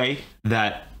same way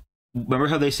that. Remember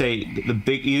how they say the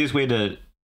easiest way to,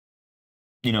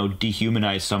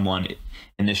 dehumanize someone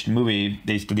in this movie,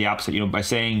 they did the opposite, by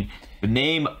saying the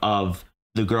name of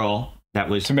the girl that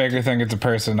was to make her think it's a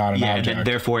person, not an object. And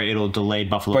therefore it'll delay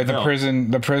Buffalo Bill. But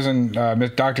the prison,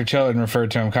 Dr. Chilton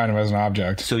referred to him kind of as an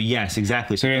object. So yes,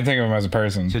 exactly. So he didn't think of him as a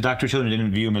person. So Dr. Chilton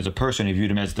didn't view him as a person; he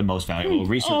viewed him as the most valuable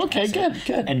research. Oh, okay, good.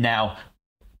 And now,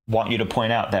 want you to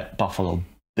point out that Buffalo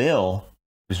Bill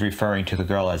was referring to the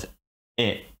girl as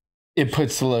it. It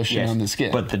puts the lotion on the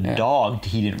skin. But the dog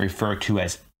he didn't refer to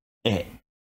as it.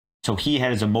 So he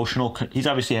had his he's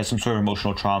obviously has some sort of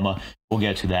emotional trauma. We'll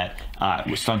get to that.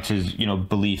 Stunts his,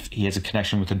 belief. He has a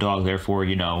connection with the dog, therefore,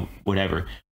 whatever.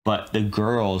 But the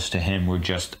girls to him were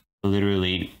just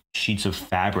literally sheets of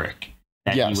fabric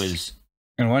that he was.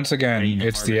 And once again,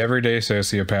 it's the everyday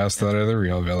sociopaths that are the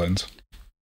real villains.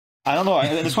 I don't know.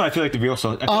 This one I feel like the real. I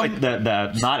feel like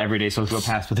the not everyday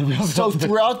sociopaths, but the real. So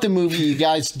throughout the movie, you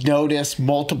guys notice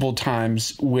multiple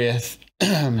times with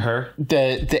her,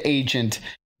 the agent,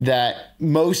 that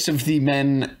most of the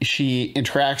men she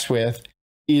interacts with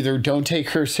either don't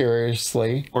take her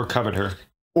seriously or covet her.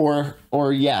 Or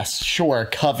yes, sure,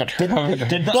 covet her.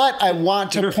 But I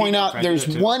want to point out there's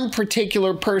one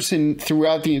particular person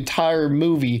throughout the entire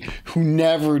movie who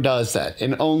never does that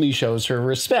and only shows her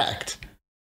respect.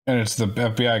 And it's the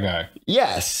FBI guy.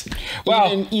 Yes.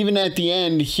 Well, even at the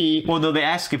end, he. Well, no, they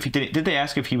asked if he did. Did they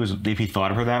ask if he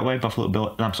thought of her that way? Buffalo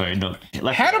Bill. I'm sorry, no.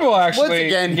 Hannibal actually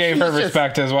gave her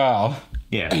respect as well.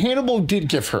 Yeah. Hannibal did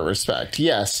give her respect.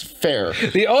 Yes, fair.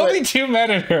 The only two men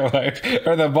in her life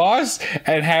are the boss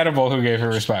and Hannibal who gave her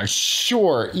respect.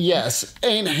 Sure, yes.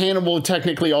 And Hannibal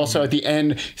technically also at the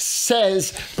end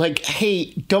says, like,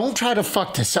 hey, don't try to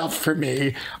fuck this up for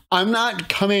me. I'm not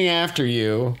coming after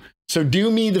you. So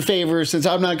do me the favor, since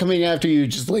I'm not coming after you,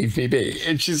 just leave me be.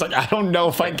 And she's like, I don't know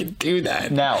if I can do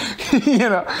that. Now.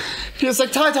 She's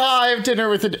like, ta-ta, I have dinner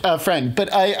with a friend.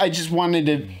 But I just wanted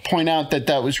to point out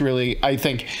that was really, I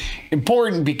think,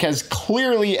 important because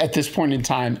clearly at this point in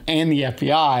time, and the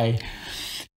FBI,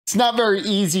 it's not very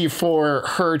easy for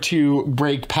her to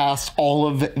break past all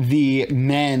of the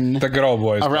men, the good old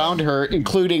boys around her,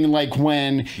 including like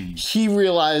when he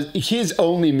realized his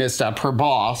only misstep, her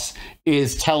boss,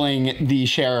 is telling the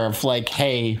sheriff, like,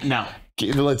 hey, now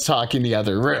let's talk in the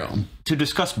other room. To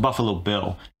discuss Buffalo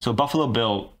Bill. So Buffalo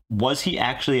Bill, was he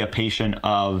actually a patient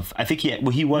of, I think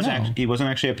he wasn't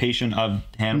actually a patient of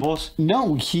Hannibal's?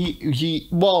 No,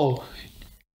 well,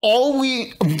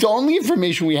 the only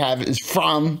information we have is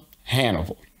from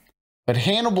Hannibal. But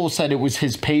Hannibal said it was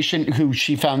his patient who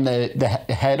she found the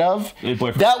head of.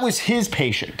 That was his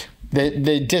patient.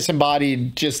 The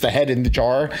disembodied, just the head in the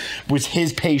jar, was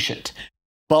his patient.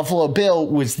 Buffalo Bill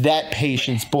was that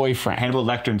patient's boyfriend. Hannibal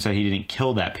Lecter said he didn't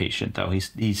kill that patient, though.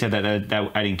 He said that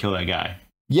I didn't kill that guy.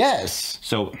 Yes.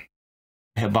 So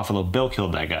Buffalo Bill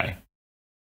killed that guy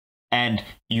and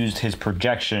used his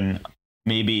projection.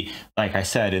 Maybe, like I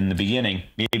said in the beginning,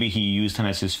 maybe he used him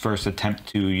as his first attempt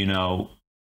to,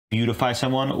 beautify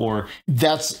someone, or...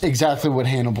 That's exactly what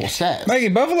Hannibal said. Mikey,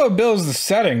 Buffalo Bill is the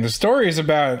setting. The story is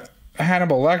about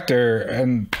Hannibal Lecter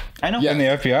and, I know. And the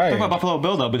FBI. Talk about Buffalo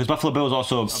Bill, though, because Buffalo Bill is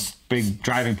also a big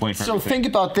driving point for everything. Think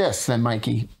about this then,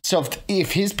 Mikey. So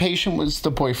if his patient was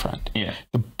the boyfriend,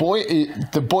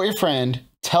 the boyfriend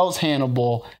tells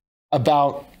Hannibal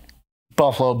about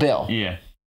Buffalo Bill. Yeah.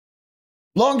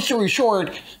 Long story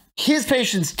short, his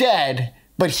patient's dead,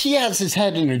 but he has his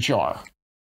head in a jar.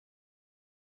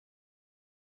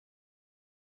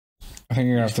 I think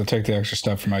you're going to have to take the extra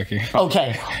step for Mikey.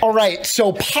 Okay. All right.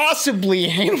 So possibly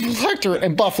Hannibal Lecter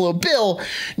and Buffalo Bill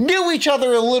knew each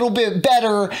other a little bit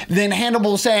better than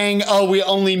Hannibal saying, oh, we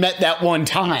only met that one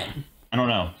time. I don't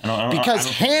know. Because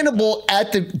Hannibal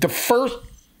at the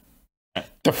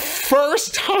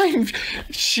first time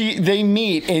they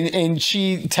meet and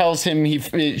she tells him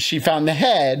she found the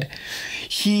head,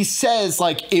 he says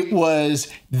like it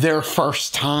was their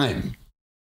first time,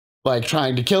 like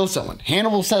trying to kill someone.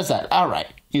 Hannibal says that. All right.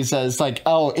 He says like,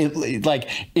 oh,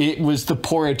 it was the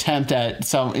poor attempt at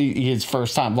his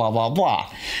first time, blah, blah, blah.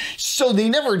 So they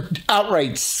never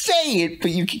outright say it,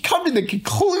 but you can come to the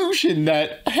conclusion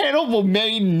that Hannibal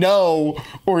may know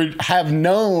or have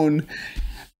known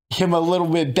him a little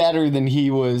bit better than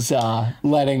he was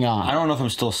letting on. I don't know if I'm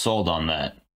still sold on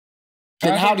that.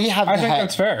 Then how do you have the head? I think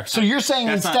that's fair. So you're saying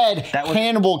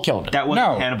Hannibal killed him? That was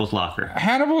Hannibal's locker.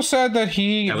 Hannibal said that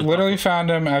he literally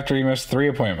found him after he missed 3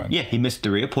 appointments. Yeah, he missed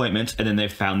 3 appointments, and then they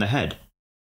found the head.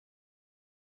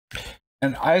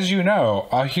 And as you know,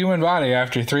 a human body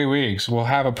after 3 weeks will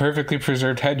have a perfectly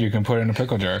preserved head you can put in a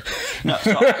pickle jar. No,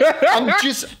 so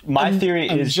my theory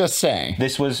is just saying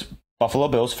this was Buffalo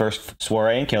Bill's first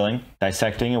soiree in killing,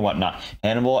 dissecting, and whatnot.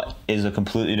 Hannibal is a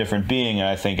completely different being, and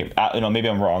I think, maybe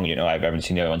I'm wrong. I haven't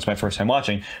seen the other one. It's my first time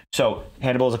watching. So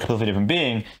Hannibal is a completely different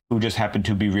being who just happened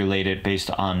to be related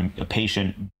based on a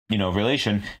patient,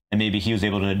 relation, and maybe he was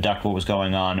able to deduct what was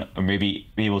going on, or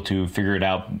maybe be able to figure it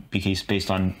out because based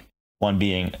on one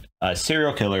being a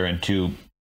serial killer and 2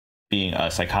 being a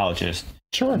psychologist.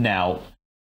 Sure. Now,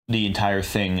 the entire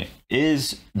thing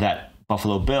is that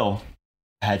Buffalo Bill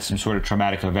had some sort of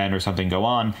traumatic event or something go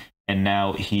on, and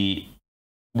now he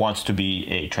wants to be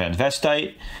a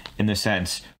transvestite in the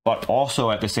sense, but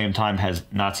also at the same time has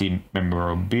Nazi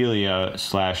memorabilia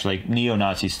 / like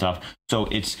neo-Nazi stuff. So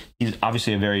he's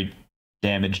obviously a very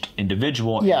damaged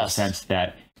individual in the sense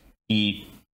that he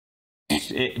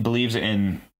believes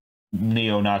in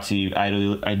neo-Nazi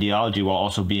ideology while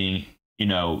also being,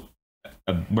 a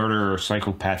murderer,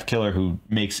 psychopath killer who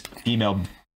makes female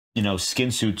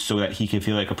skin suits so that he can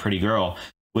feel like a pretty girl,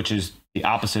 which is the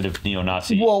opposite of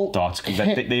neo-Nazi thoughts. Because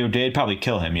they'd probably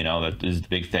kill him. That is the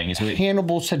big thing.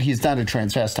 Hannibal said he's not a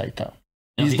transvestite, though.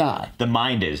 He's not. The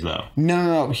mind is, though.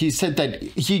 No. He said that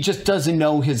he just doesn't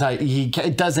know he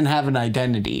doesn't have an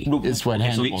identity. Is what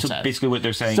Hannibal said. So basically, what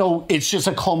they're saying. So it's just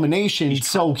a culmination.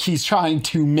 So he's trying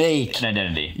to make an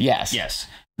identity. Yes.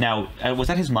 Now, was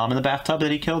that his mom in the bathtub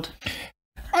that he killed?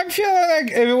 I feel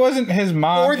like if it wasn't his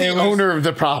mom or the owner of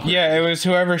the property, it was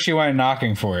whoever she went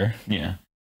knocking for. Yeah,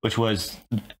 which was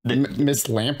Miss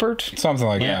Lampert, something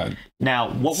like that. Now,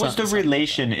 what was the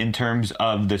relation in terms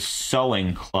of the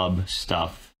sewing club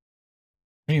stuff?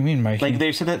 What do you mean, Mikey? Like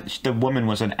they said that the woman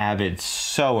was an avid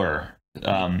sewer.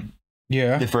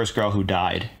 The first girl who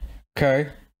died. Okay.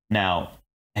 Now,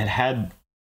 it had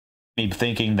me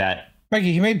thinking that.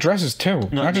 Mikey, he made dresses too,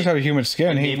 not just out of human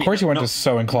skin. Of course he went to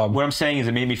sewing club. What I'm saying is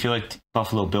it made me feel like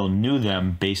Buffalo Bill knew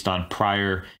them based on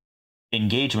prior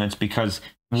engagements because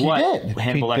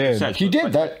Hannibal Lecter says. He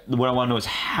did that. What I want to know is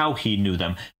how he knew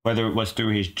them, whether it was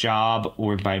through his job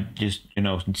or by just,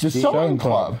 the sewing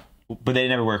club. but they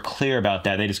never were clear about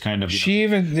that. They just kind of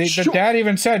the dad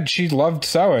even said she loved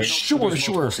sewing.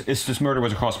 Sure. It's this murder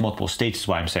was across multiple states. Is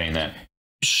why I'm saying that.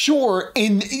 Sure,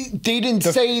 and they didn't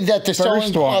say that the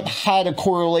Sewing Club had a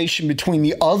correlation between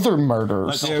the other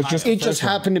murders. Like it just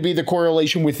happened to be the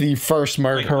correlation with the first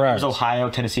murder. Correct.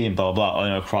 Ohio, Tennessee, and blah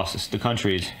blah, across the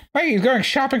countries. Right, he's going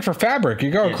shopping for fabric.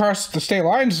 You go across the state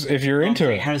lines if you're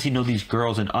into it. How does he know these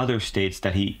girls in other states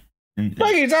that he?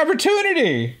 Like, it's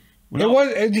opportunity.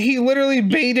 No. He literally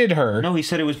baited her. No, he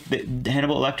said it was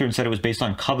Hannibal Lecter and said it was based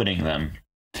on coveting them.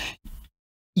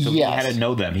 So he had to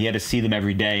know them. He had to see them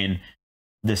every day and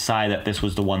decide that this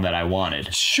was the one that I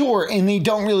wanted. Sure, and they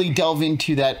don't really delve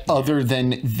into that other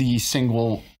than the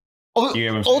single.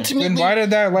 Ultimately, then why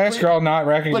did that last girl not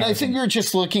recognize? But I think you're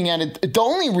just looking at it. The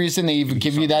only reason they even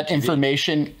give you that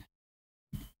information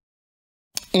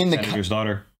in the Senator's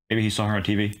daughter. Maybe he saw her on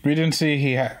TV. We didn't see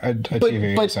he had a TV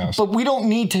in his house. But we don't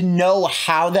need to know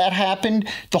how that happened.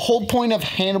 The whole point of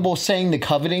Hannibal saying the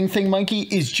coveting thing, Monkey,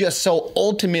 is just so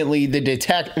ultimately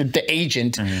the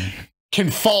agent can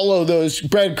follow those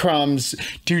breadcrumbs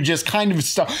to just kind of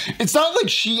stuff. It's not like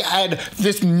she had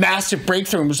this massive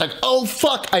breakthrough and was like, oh,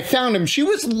 fuck, I found him. She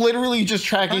was literally just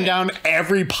tracking down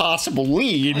every possible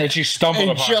lead. And she stumbled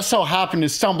upon just so happened to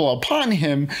stumble upon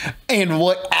him. And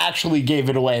what actually gave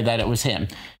it away that it was him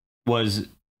was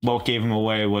what gave him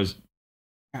away was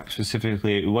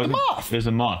specifically it wasn't it was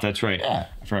a moth. That's right. Yeah.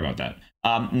 I forgot about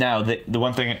that. Now the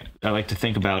one thing I like to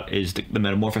think about is the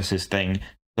metamorphosis thing.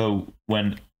 So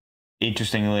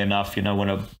interestingly enough, when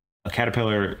a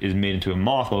caterpillar is made into a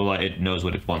moth, well, it knows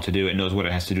what it wants to do. It knows what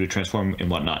it has to do to transform and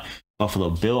whatnot. Buffalo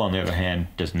Bill, on the other hand,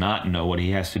 does not know what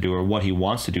he has to do or what he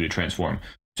wants to do to transform.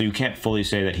 So you can't fully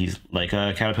say that he's like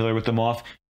a caterpillar with the moth,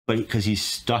 but because he's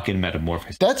stuck in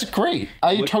metamorphosis. That's great.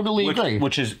 I totally agree.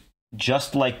 Which is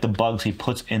just like the bugs he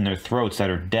puts in their throats that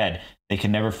are dead. They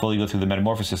can never fully go through the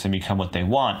metamorphosis and become what they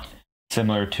want.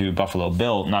 Similar to Buffalo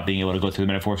Bill not being able to go through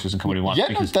the metamorphosis and come what he wants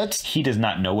because he does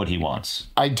not know what he wants.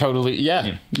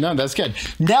 No, that's good.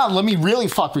 Now let me really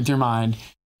fuck with your mind.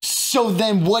 So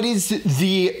then what is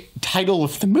the title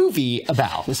of the movie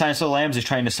about? The Silence of the Lambs is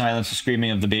trying to silence the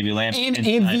screaming of the baby lamb.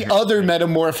 In the other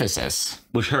metamorphosis.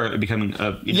 Which her becoming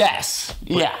yes.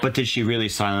 But did she really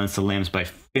silence the lambs by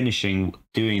finishing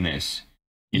doing this?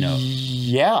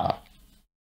 Yeah.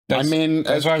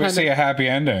 That's why we see a happy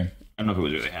ending. I don't know if it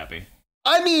was really happy.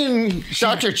 I mean,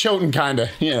 Dr. Choten kind of,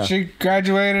 She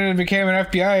graduated and became an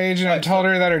FBI agent and told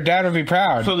her that her dad would be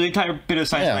proud. So the entire bit of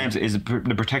Silence of Lambs is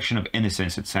the protection of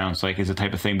innocence, it sounds like, is the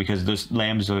type of thing, because those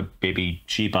lambs are baby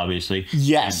sheep, obviously.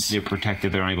 Yes. They're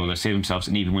protected, they're unable to save themselves,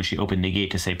 and even when she opened the gate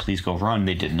to say, please go run,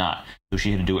 they did not. So she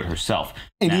had to do it herself.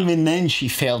 And even then, she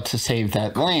failed to save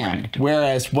that lamb. Right.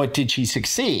 Whereas, what did she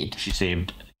succeed? She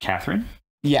saved Catherine.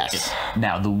 Yes.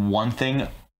 Now, the one thing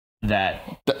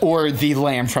or the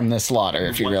lamb from the slaughter,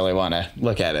 if you really want to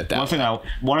look at it that way.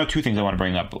 One or two things I want to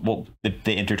bring up. Well,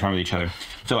 they intertwine with each other.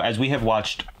 So as we have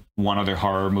watched one other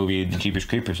horror movie, The Jeepers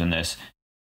Creepers, in this,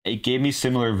 it gave me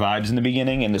similar vibes in the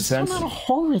beginning in the sense. It's not a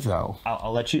horror, though.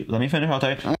 I'll let me finish. I'll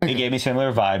tell you. Okay. It gave me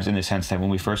similar vibes in the sense that when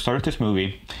we first started this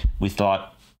movie, we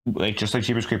thought, just like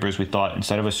Jeepers Creepers, we thought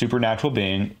instead of a supernatural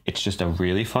being, it's just a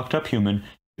really fucked up human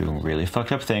doing really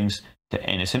fucked up things to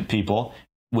innocent people,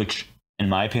 which, in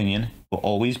my opinion, will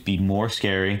always be more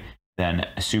scary than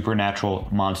a supernatural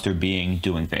monster being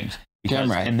doing things. Because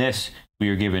in this, we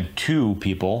are given two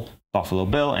people, Buffalo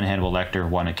Bill and Hannibal Lecter,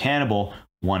 one a cannibal,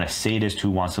 one a sadist who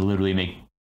wants to literally make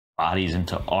bodies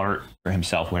into art for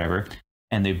himself, whatever.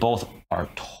 And they both are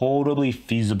totally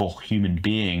feasible human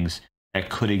beings that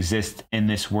could exist in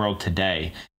this world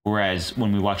today. Whereas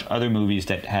when we watch other movies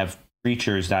that have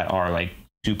creatures that are like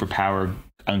superpowered,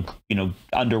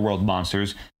 underworld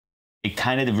monsters, it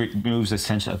kind of removes a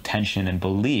sense of tension and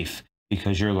belief,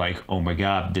 because you're like, oh my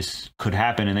God, this could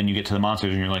happen. And then you get to the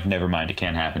monsters and you're like, never mind, it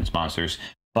can't happen, it's monsters.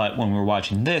 But when we're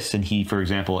watching this and he, for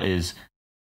example, is,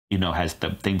 has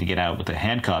the thing to get out with the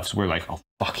handcuffs, we're like, oh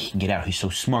fuck, he can get out. He's so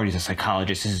smart. He's a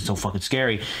psychologist. This is so fucking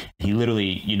scary. He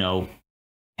literally,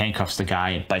 handcuffs the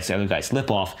guy and bites the other guy's lip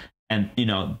off. And,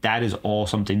 that is all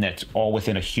something that's all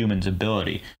within a human's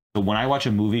ability. So when I watch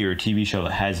a movie or a TV show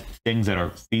that has things that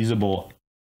are feasible,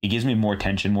 it gives me more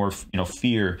tension, more,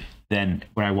 fear than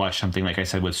when I watch something, like I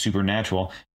said, with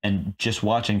supernatural. And just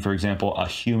watching, for example, a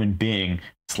human being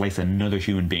slice another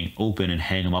human being open and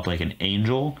hang him up like an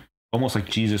angel, almost like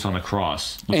Jesus on the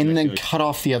cross. And then cut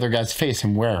off the other guy's face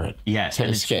and wear it. Yes, and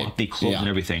escape. The clothes and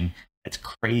everything. It's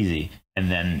crazy. And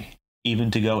then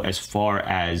even to go as far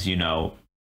as,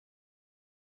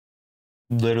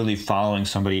 literally following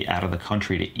somebody out of the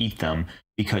country to eat them,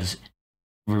 because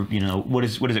what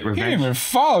is it? He didn't Revenge. even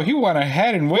follow. He went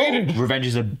ahead and waited. Revenge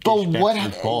is a bitch. But that's what?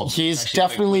 his fault. He's Especially,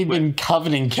 definitely been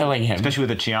coveting killing him. especially with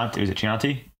the Chianti. Is it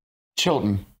Chianti?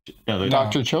 Chilton. No,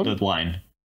 Dr. Chilton? The wine.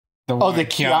 The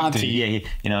Chianti. Yeah,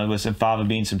 it was some fava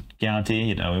beans, some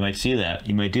Chianti. We might see that.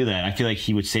 He might do that. I feel like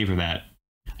he would savor that.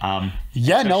 I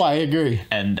agree.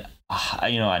 And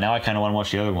now I kind of want to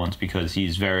watch the other ones because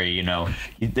he's very,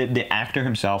 the actor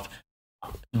himself.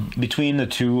 Between the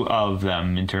two of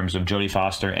them, in terms of Jodie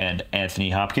Foster and Anthony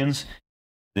Hopkins,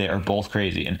 they are both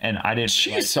crazy. And I didn't.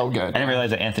 She's so good. I didn't realize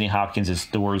that Anthony Hopkins is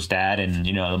Thor's dad in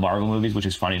the Marvel movies, which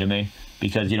is funny to me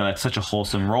because it's such a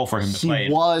wholesome role for him to play.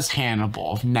 He was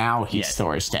Hannibal. Now he's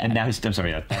Thor's dad. And now he's. I'm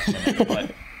sorry, that's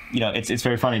but it's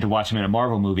very funny to watch him in a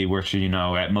Marvel movie where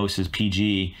at most is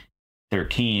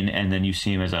PG-13, and then you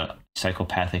see him as a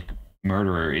psychopathic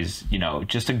murderer is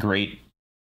just a great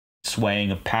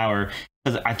swaying of power.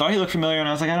 Because I thought he looked familiar, and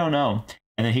I was like, I don't know.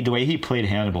 And then the way he played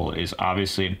Hannibal is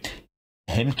obviously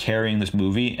him carrying this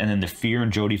movie, and then the fear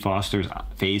in Jodie Foster's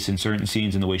face in certain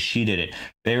scenes and the way she did it.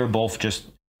 They were both just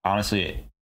honestly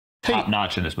top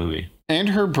notch in this movie. And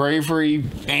her bravery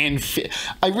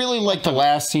I really like the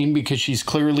last scene because she's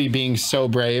clearly being so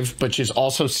brave, but she's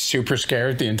also super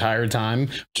scared the entire time,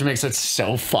 which makes it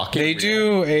so fucking They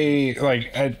do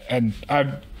and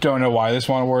I don't know why this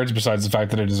won awards besides the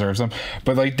fact that it deserves them,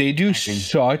 but they do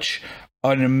such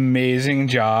an amazing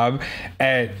job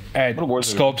at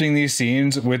sculpting these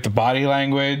scenes with the body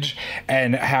language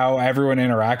and how everyone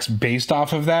interacts based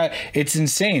off of that. It's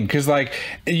insane because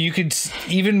you could,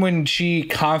 even when she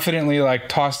confidently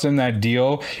tossed him that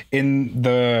deal in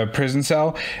the prison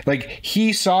cell,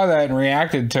 he saw that and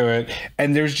reacted to it,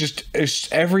 and there's just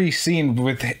every scene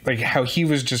with how he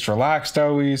was just relaxed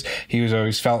always. He was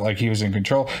always felt like he was in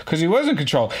control because he was in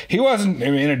control. He wasn't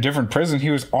in a different prison. He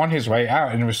was on his way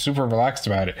out and was super relaxed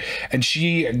about it. And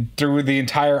she, through the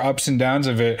entire ups and downs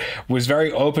of it, was very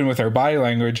open with her body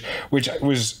language, which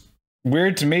was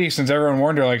weird to me since everyone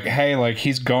warned her hey,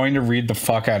 he's going to read the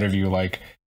fuck out of you,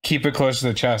 keep it close to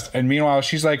the chest. And meanwhile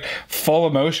she's full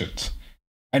emotions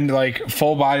and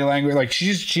full body language,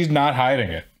 she's not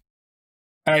hiding it.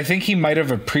 And I think he might have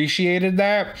appreciated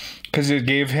that because it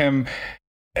gave him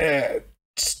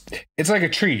it's like a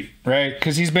treat, right?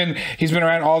 Because he's been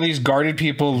around all these guarded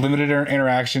people, limited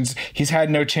interactions. He's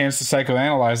had no chance to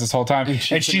psychoanalyze this whole time, and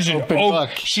she's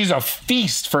she's a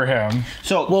feast for him.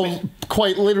 So,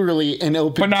 quite literally an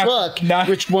open book,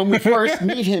 which when we first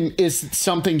meet him is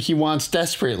something he wants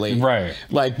desperately, right?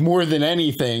 More than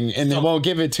anything, and they won't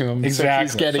give it to him. Exactly.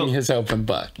 So he's getting his open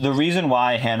book. The reason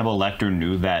why Hannibal Lecter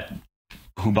knew that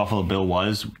who Buffalo Bill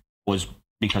was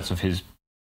because of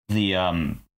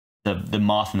the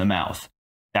moth in the mouth.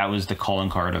 That was the calling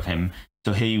card of him.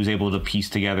 So he was able to piece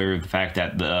together the fact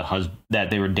that that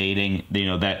they were dating,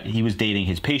 that he was dating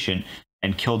his patient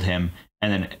and killed him.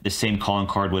 And then the same calling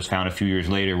card was found a few years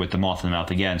later with the moth in the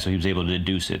mouth again. So he was able to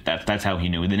deduce it. That's how he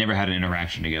knew. They never had an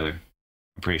interaction together.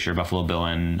 I'm pretty sure Buffalo Bill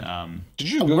and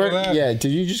Did you Google that? Yeah, did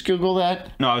you just Google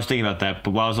that? No, I was thinking about that,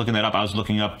 but while I was looking that up, I was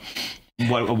looking up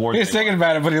what awards. He was thinking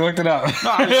about it, but he looked it up. No,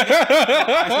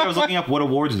 I was looking up what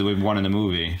awards that we've won in the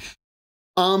movie.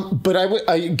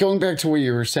 But going back to what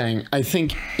you were saying, I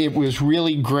think it was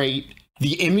really great.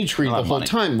 The imagery the whole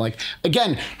time,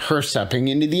 again, her stepping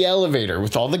into the elevator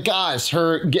with all the guys,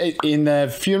 her in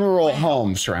the funeral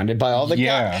home surrounded by all the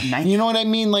guys. You know what I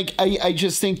mean? I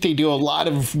just think they do a lot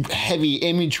of heavy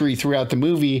imagery throughout the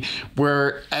movie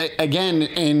where, again,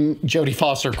 and Jodie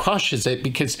Foster crushes it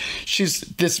because she's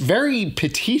this very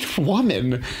petite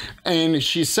woman and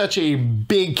she's such a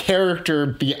big character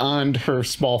beyond her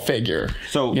small figure.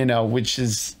 So,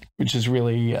 which is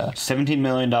really $17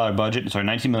 million budget. Sorry,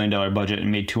 $19 million budget,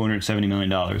 and made $270 million.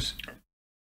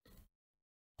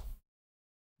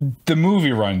 The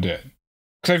movie run did,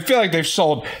 because I feel like they've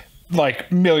sold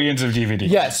millions of DVDs.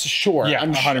 Yes, sure. Yeah,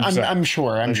 100%. I'm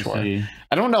sure.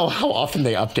 I don't know how often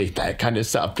they update that kind of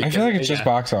stuff. I feel like it's just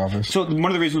box office. So one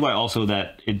of the reasons why also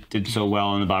that it did so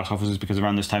well in the box office is because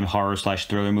around this time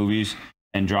horror/thriller movies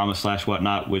and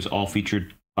drama/whatnot was all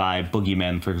featured by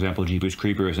boogeymen, for example, Jeepers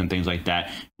Creepers and things like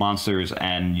that, monsters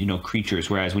and creatures.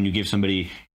 Whereas when you give somebody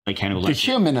like Hannibal Lecter,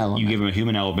 human element, you give him a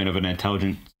human element of an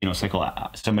intelligent,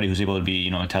 somebody who's able to be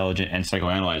intelligent and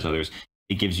psychoanalyze others.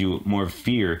 It gives you more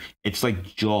fear. It's like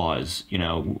Jaws.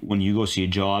 When you go see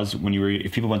Jaws,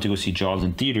 if people went to go see Jaws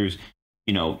in theaters,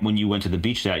 when you went to the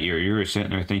beach that year, you were sitting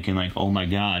there thinking oh my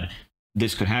God,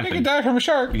 this could happen. You could die from a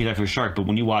shark. You could die from a shark. But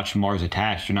when you watch Mars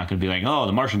Attached, you're not going to be like, oh,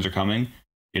 the Martians are coming.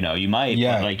 You might,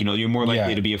 but you're more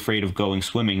likely to be afraid of going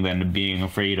swimming than being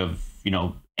afraid of,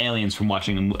 aliens from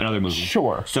watching another movie.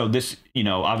 Sure. So this,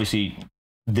 obviously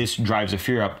this drives the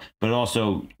fear up, but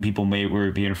also people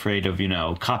were being afraid of,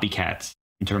 copycats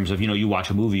in terms of, you watch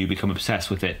a movie, you become obsessed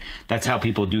with it. That's how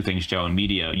people do things, Joe, in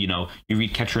media. You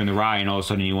read Catcher in the Rye and all of a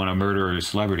sudden you want to murder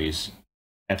celebrities.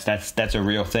 That's a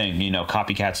real thing.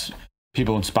 Copycats,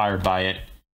 people inspired by it.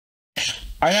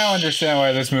 I now understand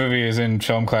why this movie is in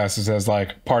film classes as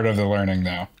like part of the learning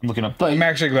now. I'm looking up. I'm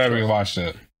actually glad we watched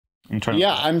it.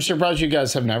 I'm surprised you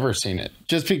guys have never seen it,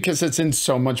 just because it's in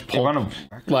so much pulp.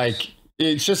 Like,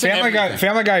 it's just Family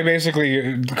Guy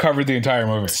basically covered the entire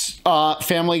movie.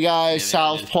 Family Guy,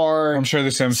 South Park. I'm sure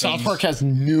The Simpsons. South Park has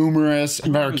numerous.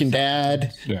 American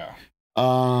Dad. Yeah.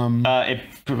 I'm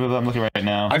looking right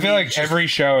now. I feel like every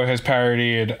show has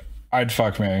parodied "I'd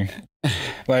Fuck Me."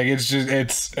 Like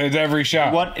it's every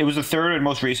show. It was the third and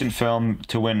most recent film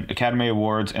to win Academy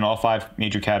Awards in all 5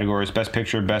 major categories: Best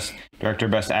Picture, Best Director,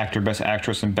 Best Actor, Best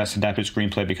Actress, and Best Adapted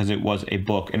Screenplay, because it was a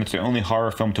book, and it's the only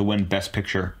horror film to win Best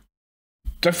Picture.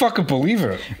 I fucking believe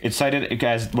it. It's cited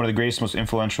as one of the greatest, most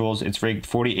influentials. It's ranked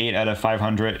 48 out of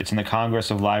 500. It's in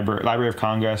the Library of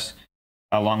Congress,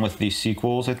 along with the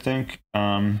sequels, I think.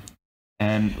 And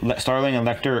Starling and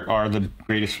Lecter are the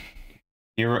greatest.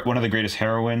 One of the greatest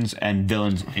heroines and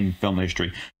villains in film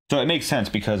history. So it makes sense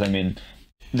because,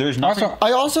 there's nothing.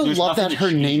 I also love that her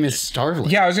name is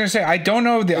Starling. Yeah, I was gonna say I don't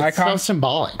know the icon. So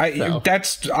symbolic.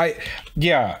 That's what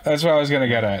I was gonna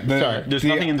get at. There's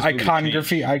nothing in this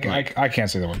iconography. I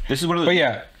can't say the word. This is one of the. But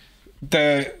yeah,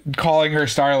 the calling her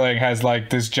Starling has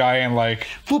like this giant like.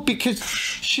 Well, because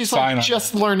she's like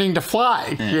just learning to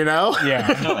fly.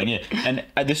 Yeah. And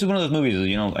this is one of those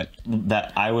movies,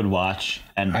 that I would watch.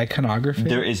 And iconography.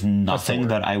 There is nothing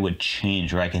that I would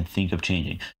change or I can think of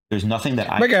changing. There's nothing that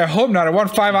I hope not. I won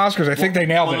 5 Oscars. I think they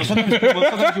nailed it.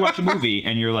 Sometimes you watch a movie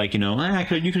and you're like, you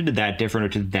could have did that different or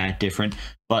did that different.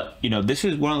 But this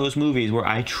is one of those movies where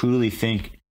I truly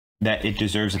think that it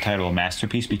deserves the title of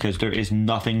masterpiece, because there is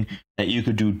nothing that you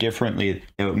could do differently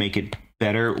that would make it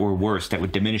better or worse, that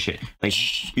would diminish it. Like,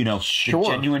 the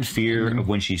genuine fear of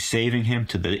when she's saving him,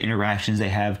 to the interactions they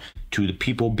have, to the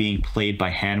people being played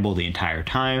by Hannibal the entire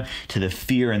time, to the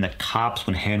fear in the cops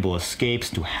when Hannibal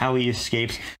escapes, to how he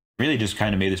escapes, really just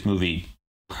kind of made this movie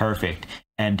perfect.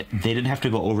 And they didn't have to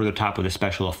go over the top with the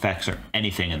special effects or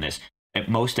anything in this. At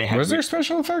most, they had. Was there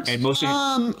special effects? At most,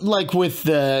 like with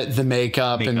the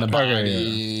makeup and the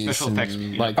bodies, special effects.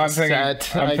 Like I'm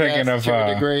thinking of to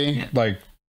a degree. Like,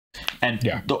 and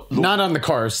not on the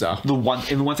cars though. The one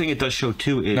thing it does show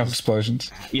too is no explosions.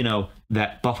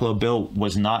 That Buffalo Bill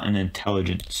was not an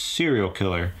intelligent serial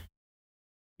killer.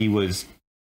 He was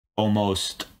he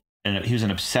was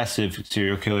an obsessive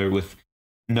serial killer with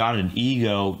not an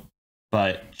ego,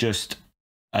 but just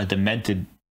a demented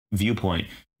viewpoint.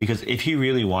 Because if he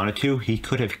really wanted to, he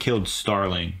could have killed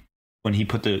Starling when he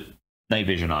put the night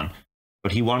vision on.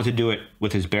 But he wanted to do it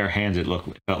with his bare hands, it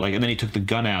felt like. And then he took the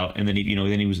gun out, and then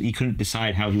he couldn't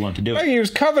decide how he wanted to do it. He was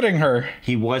coveting her.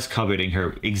 He was coveting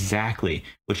her, exactly,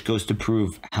 which goes to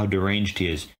prove how deranged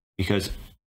he is. Because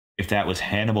if that was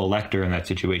Hannibal Lecter in that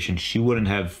situation, she wouldn't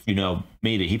have,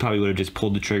 made it. He probably would have just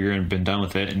pulled the trigger and been done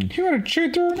with it. And he would have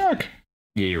chewed through her neck.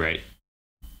 Yeah, you're right.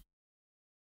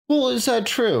 Well, is that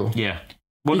true? Yeah.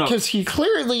 Well, because he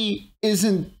clearly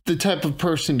isn't the type of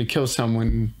person to kill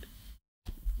someone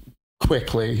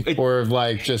quickly or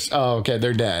like just, okay,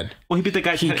 they're dead. Well, he beat the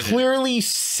guy. He clearly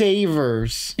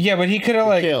savors. Yeah, but he could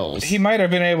have kills. He might have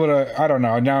been able to. I don't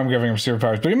know. Now I'm giving him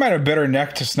superpowers, but he might have bit her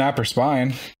neck to snap her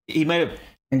spine. He might have.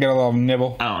 And get a little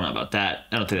nibble. I don't know about that.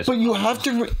 I don't think that's. But you have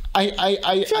to. I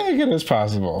feel like it is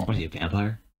possible. Was he a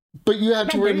vampire? But you have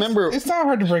to remember, it's not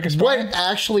hard to break his spine. What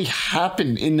actually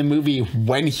happened in the movie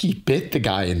when he bit the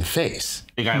guy in the face?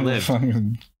 The guy lived.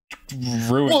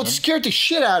 Well, it scared the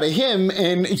shit out of him,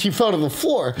 and he fell to the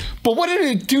floor. But what did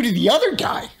it do to the other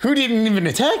guy who didn't even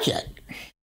attack yet?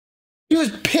 He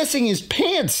was pissing his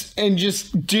pants and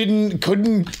just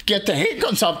couldn't get the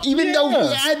handcuffs off, even though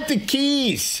he had the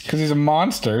keys. Because he's a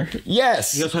monster.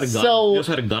 Yes. He also had a gun. He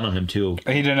also had a gun on him too.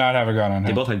 He did not have a gun on him.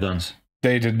 They both had guns.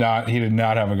 They did not. He did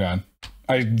not have a gun.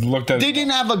 I looked at. They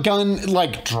didn't have a gun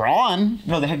like drawn.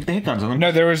 No, they had guns on them.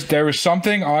 No, there was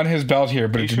something on his belt here,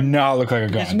 but it did not look like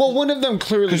a gun. Well, one of them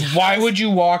clearly. Because why would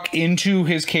you walk into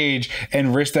his cage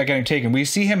and risk that getting taken? We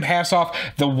see him pass off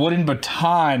the wooden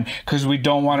baton because we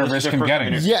don't want to risk him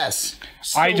getting it. Yes.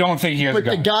 I don't think he has a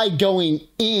gun. But the guy going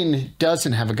in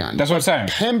doesn't have a gun. That's what I'm saying.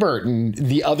 Pemberton,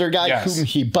 the other guy whom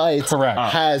he bites,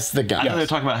 has the gun. I know they're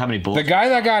talking about how many bullets. The guy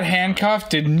that got handcuffed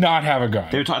did not have a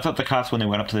gun. I thought the cops, when they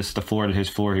went up to the floor to his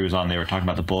floor he was on, they were talking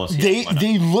about the bullets.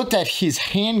 They looked at his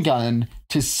handgun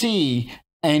to see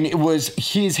And it was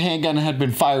his handgun had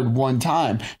been fired one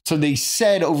time. So they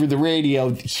said over the radio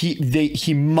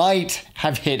he might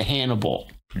have hit Hannibal.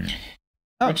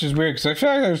 Which is weird because I feel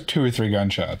like there's 2 or 3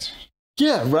 gunshots.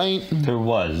 Yeah, right. There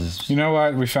was. You know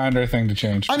what? We found our thing to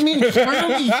change. I mean,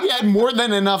 clearly he had more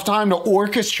than enough time to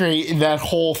orchestrate that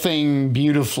whole thing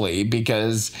beautifully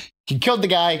because he killed the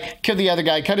guy, killed the other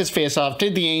guy, cut his face off,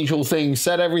 did the angel thing,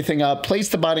 set everything up,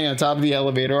 placed the body on top of the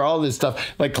elevator, all this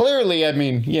stuff. Like, clearly, I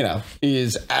mean, you know, he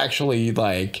is actually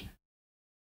like...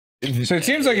 So it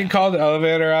seems like he called the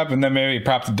elevator up and then maybe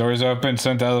propped the doors open,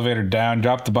 sent the elevator down,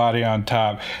 dropped the body on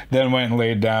top, then went and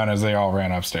laid down as they all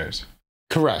ran upstairs.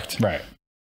 Correct. Right.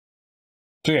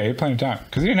 So yeah, he had plenty of time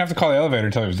because he didn't have to call the elevator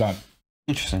until he was done.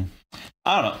 Interesting.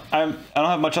 I don't know. I don't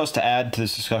have much else to add to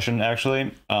this discussion,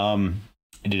 actually. I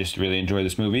did just really enjoy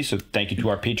this movie, so thank you to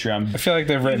our Patreon. I feel like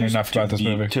they've written enough about this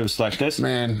movie to select this.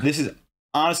 Man, this is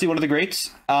honestly one of the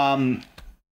greats. And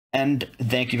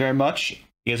thank you very much.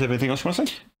 You guys have anything else you want to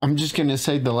say? I'm just gonna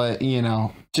say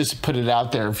just put it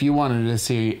out there. If you wanted to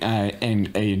see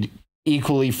an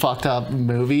equally fucked up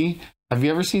movie, have you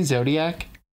ever seen Zodiac?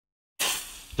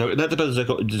 So that's about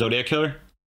the Zodiac killer.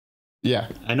 Yeah,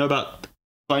 I know about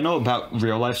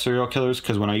real life serial killers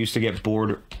because when I used to get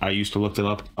bored, I used to look them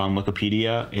up on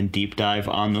Wikipedia and deep dive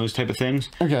on those type of things.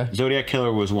 Okay, Zodiac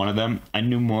killer was one of them. I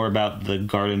knew more about the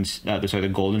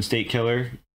Golden State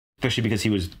killer, especially because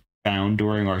he was found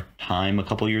during our time a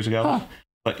couple years ago. Huh.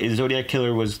 But the Zodiac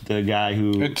killer was the guy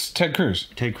who... It's Ted Cruz.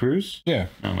 Ted Cruz? Yeah.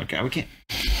 Oh my God, we can't...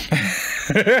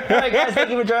 All right, guys, thank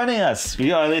you for joining us.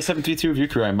 We are the 732 Review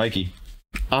Crew. I'm Mikey.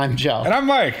 I'm Joe. And I'm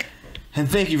Mike. And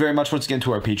thank you very much once again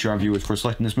to our Patreon viewers for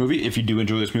selecting this movie. If you do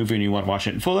enjoy this movie and you want to watch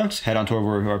it in full length, head on to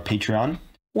our Patreon.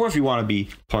 Or if you want to be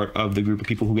part of the group of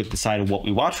people who get to decide what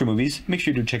we watch for movies, make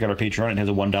sure to check out our Patreon. It has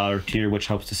a $1 tier, which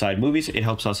helps decide movies. It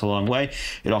helps us a long way.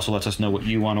 It also lets us know what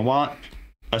you want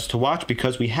us to watch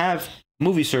because we have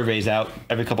movie surveys out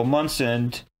every couple months,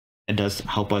 and it does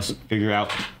help us figure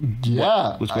out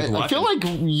what's worth watching. I feel like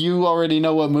you already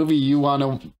know what movie you want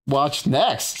to watch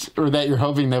next, or that you're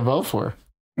hoping to vote for.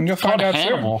 And you'll find out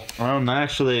Hannibal. Soon. I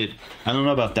don't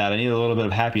know about that. I need a little bit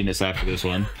of happiness after this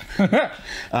one.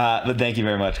 But thank you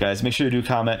very much, guys. Make sure to do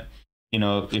comment,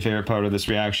 your favorite part of this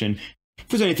reaction. If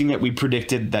there's anything that we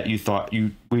predicted that you thought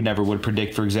we never would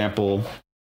predict, for example,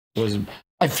 was...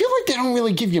 I feel like they don't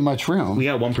really give you much room. We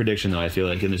got one prediction, though, I feel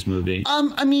like, in this movie.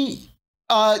 I mean,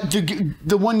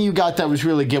 the one you got that was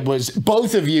really good was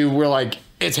both of you were like,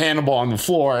 it's Hannibal on the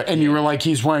floor, and you were like,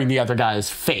 he's wearing the other guy's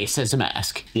face as a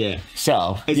mask. Yeah.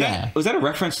 So, was that a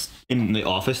reference in The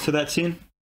Office to that scene?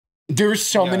 There's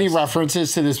so many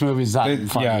references to this movie. It's not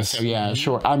funny. Yes. So, yeah,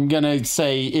 sure. I'm going to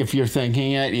say if you're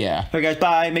thinking it, yeah. All right, guys,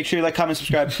 bye. Make sure you like, comment,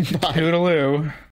 subscribe. Toodaloo.